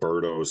about,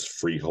 Roberto's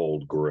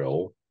Freehold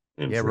Grill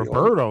in Freehold.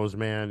 Roberto's,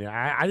 man.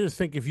 I just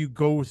think if you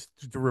go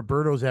to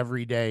Roberto's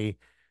every day,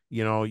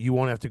 you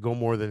won't have to go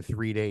more than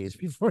 3 days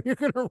before you're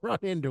going to run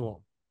into them.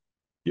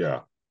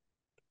 Yeah.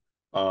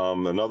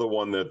 Another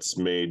one that's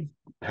made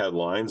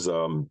headlines,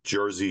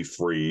 Jersey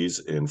Freeze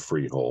in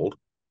Freehold.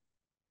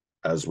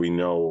 As we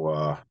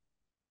know,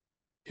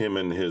 him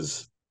and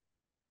his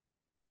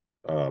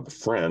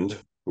friend,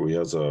 who he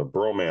has a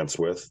bromance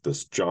with,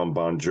 this John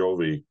Bon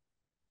Jovi,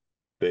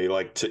 they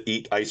like to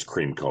eat ice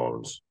cream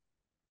cones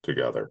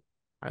together.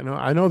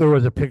 I know there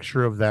was a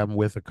picture of them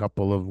with a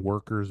couple of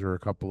workers or a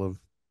couple of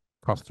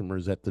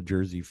customers at the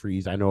Jersey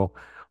Freeze. I know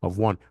of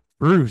one.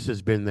 Bruce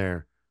has been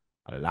there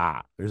a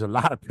lot. There's a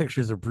lot of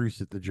pictures of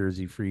Bruce at the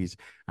Jersey Freeze.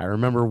 I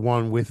remember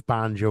one with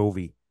Bon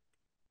Jovi.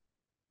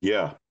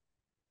 Yeah.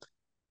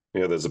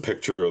 Yeah, there's a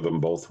picture of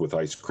them both with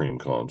ice cream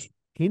cones.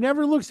 He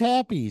never looks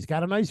happy. He's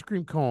got an ice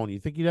cream cone. You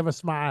think he'd have a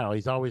smile.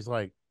 He's always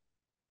like.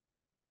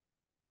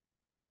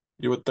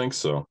 You would think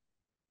so.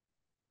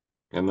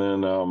 And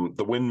then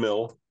the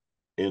Windmill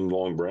in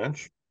Long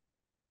Branch.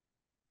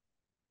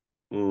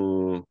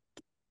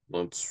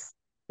 Let's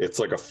It's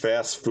like a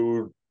fast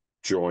food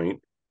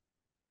joint.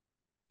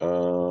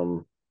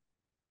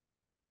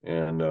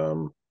 And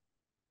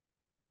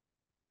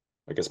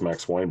I guess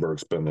Max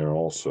Weinberg's been there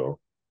also.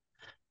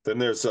 Then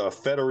there's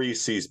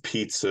Federici's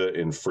Pizza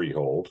in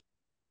Freehold,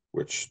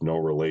 which no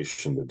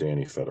relation to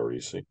Danny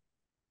Federici.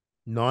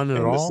 None at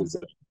And this all. is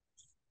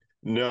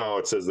no,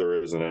 it says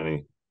there isn't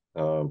any.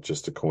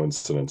 Just a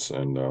coincidence,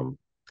 and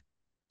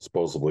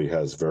supposedly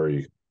has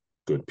very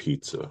good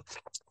pizza.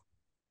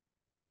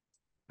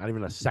 Not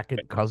even a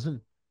second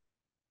cousin.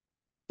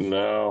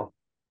 No,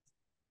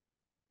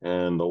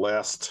 and the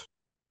last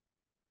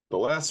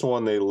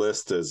one they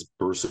list as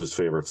Bruce's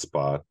favorite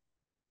spot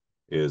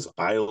is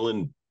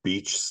Island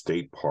Beach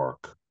State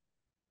Park,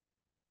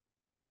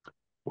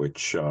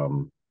 which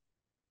I'm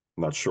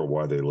not sure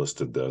why they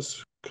listed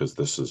this, because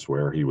this is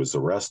where he was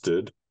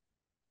arrested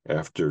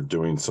after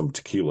doing some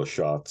tequila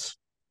shots.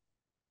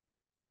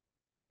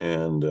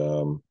 And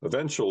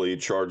eventually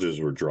charges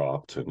were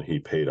dropped and he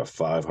paid a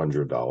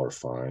 $500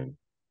 fine.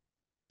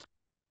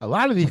 A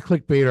lot of these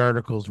clickbait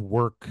articles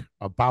work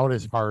about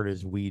as hard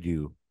as we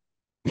do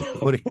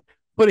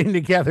putting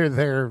together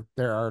their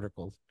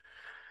articles.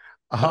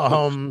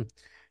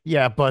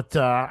 Yeah, but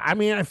I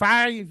mean,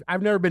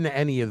 I've never been to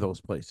any of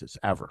those places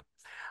ever.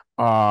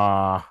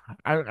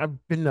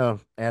 I've been to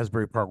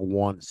Asbury Park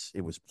once.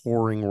 It was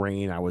pouring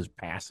rain. I was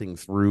passing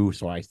through,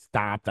 so I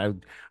stopped. I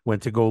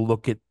went to go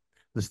look at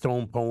the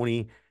Stone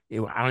Pony.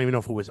 I don't even know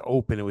if it was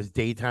open. It was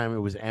daytime. It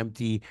was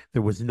empty.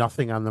 There was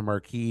nothing on the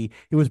marquee.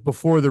 It was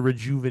before the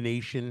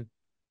rejuvenation.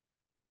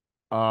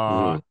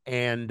 And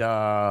and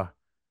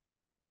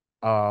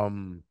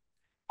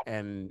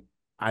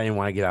I didn't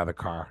want to get out of the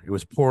car. It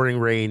was pouring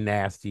rain,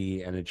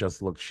 nasty, and it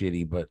just looked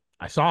shitty. But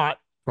I saw it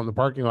from the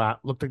parking lot.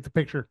 Looked like the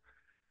picture.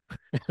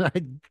 And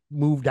I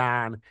moved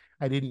on.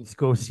 I didn't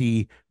go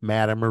see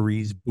Madame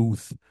Marie's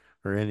booth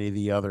or any of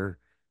the other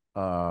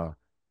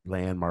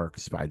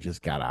landmarks. I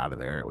just got out of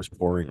there. It was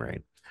pouring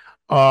rain.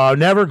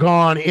 Never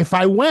gone. If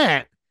I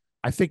went,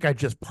 I think I'd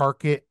just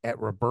park it at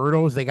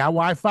Roberto's. They got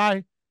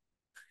Wi-Fi.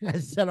 I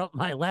set up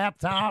my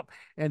laptop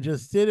and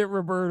just sit at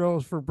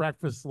Roberto's for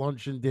breakfast,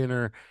 lunch, and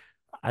dinner.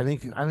 I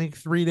think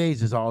 3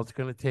 days is all it's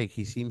going to take.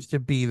 He seems to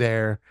be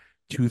there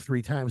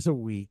 2-3 times a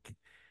week,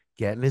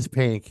 getting his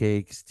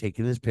pancakes,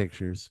 taking his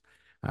pictures.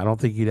 I don't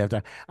think you'd have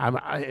to.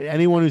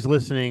 Anyone who's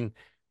listening,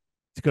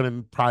 it's going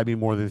to probably be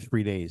more than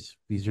 3 days.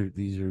 These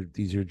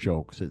are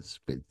jokes.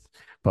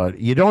 But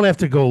you don't have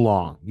to go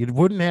long. You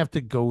wouldn't have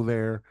to go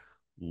there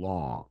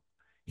long.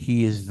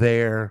 He is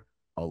there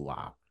a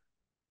lot.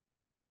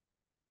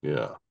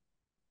 Yeah.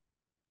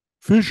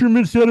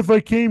 Fisherman said if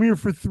I came here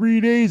for 3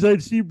 days,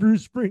 I'd see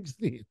Bruce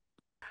Springsteen.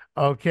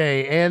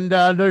 Okay, and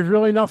there's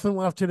really nothing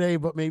left today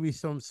but maybe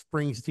some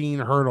Springsteen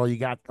hurdle. You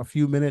got a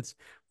few minutes,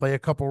 play a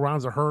couple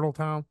rounds of hurdle,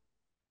 Tom?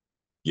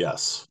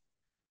 Yes.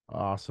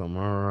 Awesome.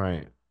 All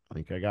right. I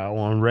think I got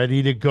one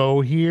ready to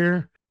go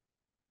here.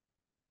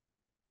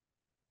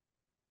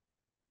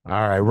 All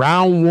right,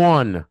 round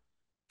one,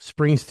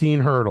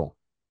 Springsteen hurdle.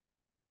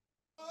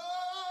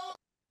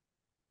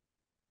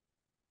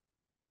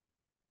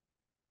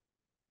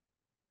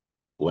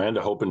 Land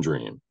of Hope and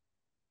Dream.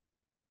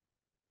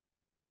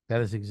 That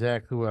is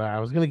exactly what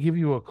I was going to give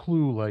you a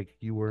clue, like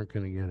you weren't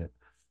going to get it.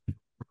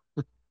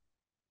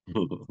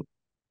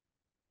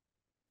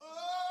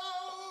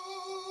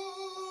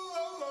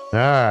 All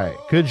right,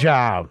 good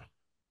job.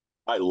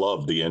 I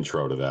love the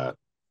intro to that.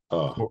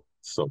 Oh,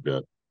 so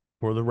good.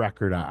 For the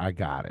record, I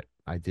got it.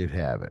 I did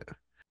have it.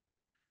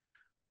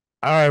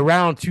 All right,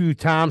 round two,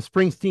 Tom.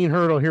 Springsteen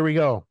hurdle. Here we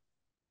go.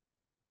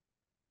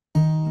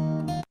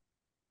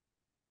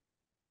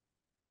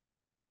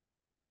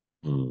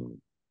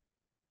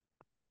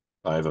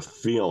 I have a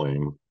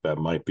feeling that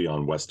might be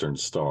on Western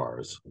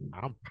Stars.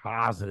 I'm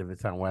positive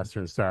it's on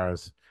Western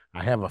Stars.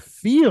 I have a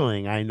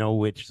feeling I know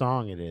which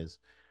song it is,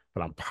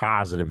 but I'm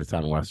positive it's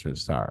on Western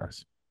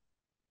Stars.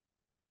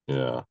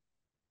 Yeah.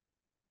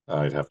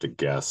 I'd have to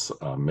guess.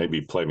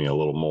 Maybe play me a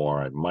little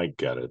more. I might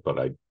get it, but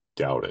I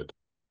doubt it.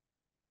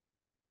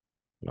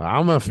 Well,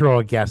 I'm going to throw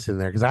a guess in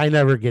there because I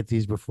never get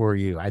these before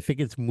you. I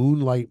think it's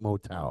Moonlight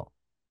Motel.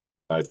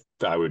 I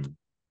would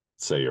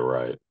say you're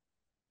right.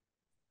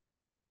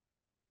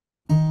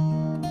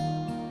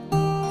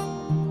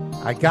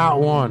 I got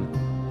one.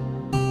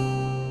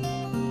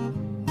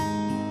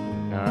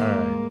 All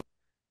right.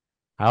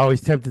 I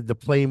always tempted to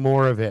play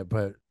more of it,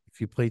 but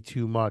if you play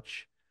too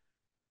much,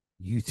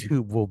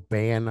 YouTube will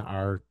ban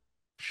our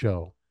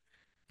show.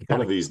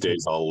 One of these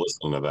days, I'll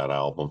listen to that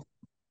album.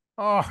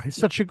 Oh, it's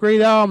such a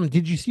great album.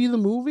 Did you see the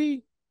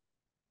movie?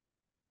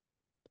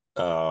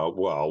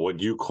 Well,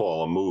 what you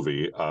call a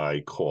movie,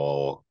 I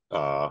call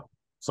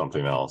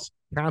something else.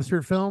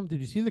 Concert film? Did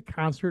you see the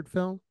concert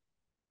film?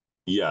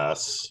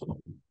 Yes.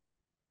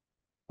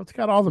 It's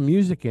got all the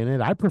music in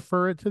it. I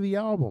prefer it to the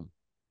album.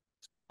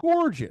 It's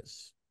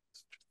gorgeous.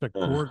 It's just a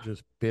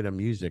gorgeous bit of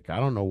music.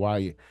 I don't know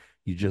why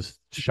you just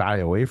shy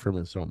away from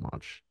it so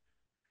much.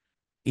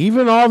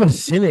 Even all the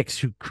cynics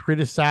who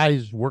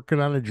criticized Working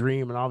on a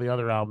Dream and all the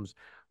other albums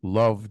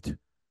loved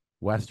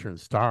Western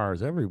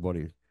Stars.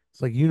 Everybody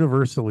It's like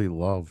universally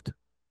loved.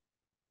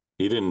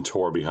 He didn't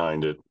tour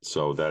behind it,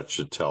 so that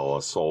should tell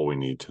us all we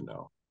need to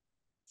know.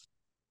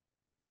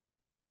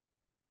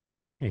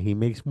 And he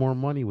makes more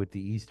money with the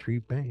E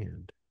Street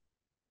Band.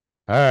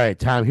 All right,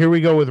 Tom, here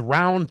we go with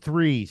round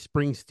 3,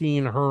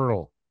 Springsteen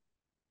Hurdle.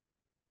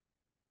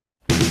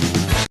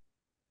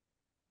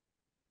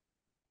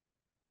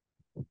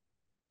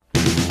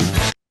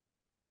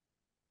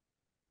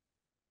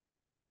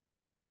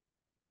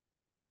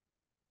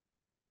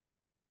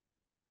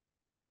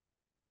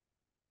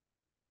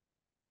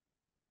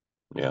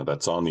 Yeah,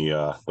 that's on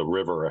the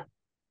river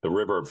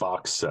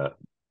box set.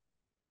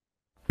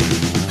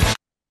 I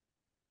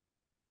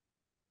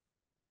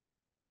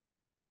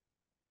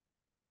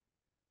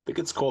think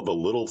it's called The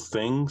Little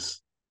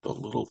Things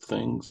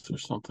or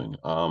something.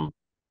 But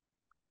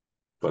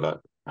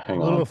hang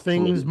Little on.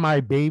 things my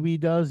baby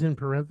does in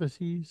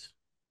parentheses.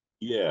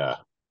 Yeah.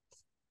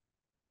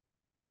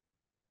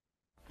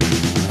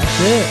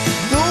 That's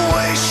it. The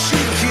way she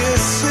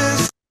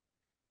kisses.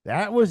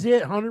 That was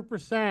it,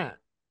 100%.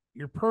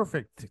 You're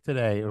perfect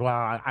today. Well,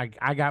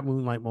 I got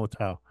Moonlight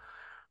Motel.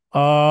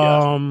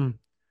 Yes.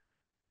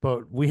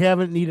 But we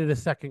haven't needed a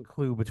second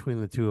clue between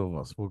the two of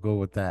us. We'll go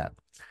with that.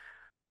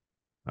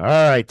 All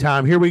right,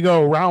 Tom, here we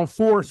go. Round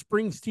 4,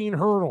 Springsteen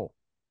Hurdle.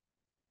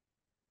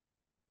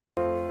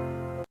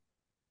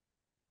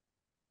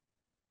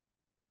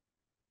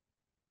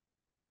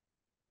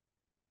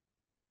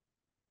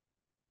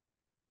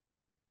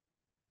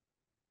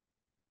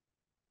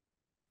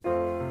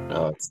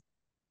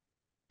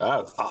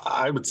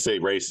 I would say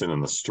Racing in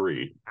the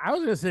Street. I was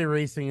going to say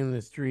Racing in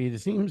the Street.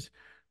 It seems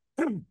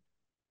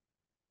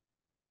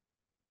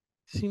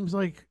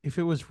like if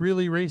it was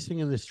really Racing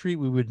in the Street,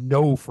 we would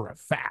know for a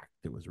fact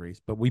it was race,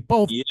 but we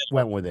both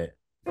went with it.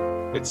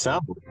 It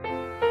sounded.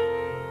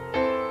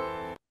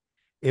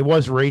 It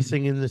was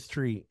Racing in the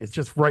Street. It's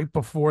just right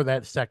before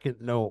that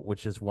second note,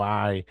 which is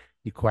why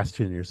you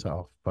question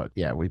yourself. But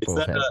yeah, we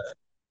both had.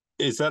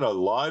 Is that a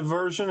live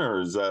version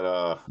or is that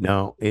a?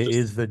 No, it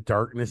is the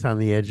Darkness on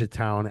the Edge of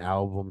Town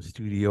album,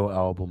 studio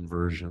album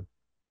version.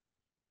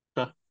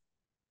 Huh.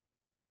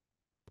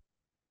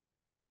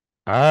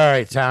 All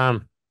right,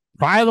 Tom.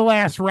 By the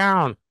last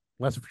round,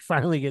 unless we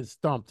finally get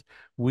stumped,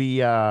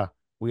 we are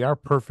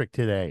perfect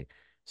today.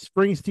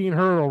 Springsteen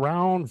Hurdle,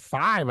 round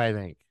 5, I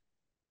think.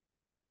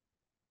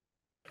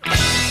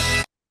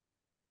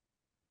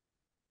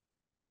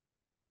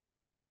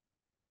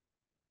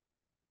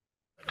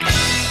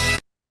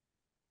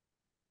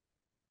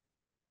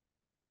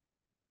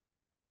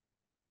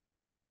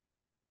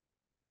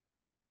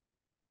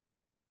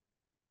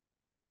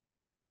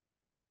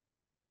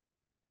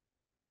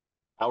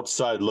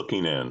 Outside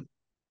Looking In.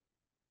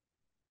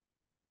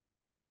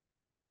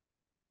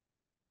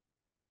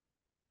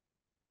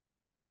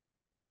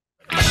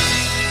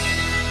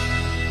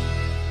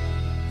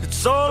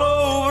 It's all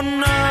over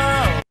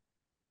now.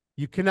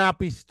 You cannot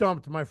be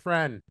stumped, my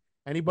friend.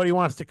 Anybody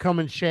wants to come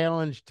and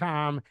challenge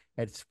Tom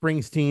at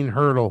Springsteen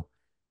Hurdle,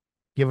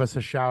 give us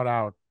a shout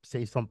out.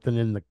 Say something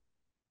in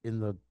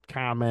the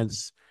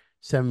comments.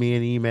 Send me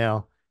an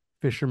email,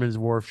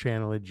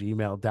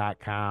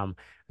 fishermanswharfchannel@gmail.com.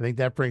 I think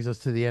that brings us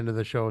to the end of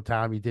the show,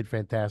 Tom. You did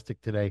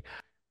fantastic today.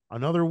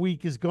 Another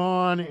week is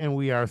gone, and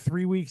we are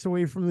 3 weeks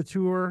away from the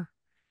tour.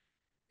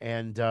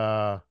 And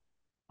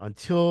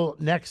until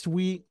next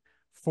week,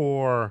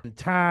 for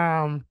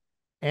Tom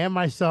and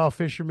myself,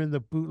 Fisherman, the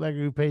bootlegger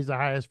who pays the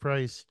highest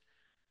price,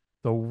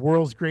 the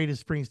world's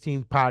greatest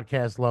Springsteen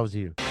podcast loves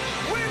you.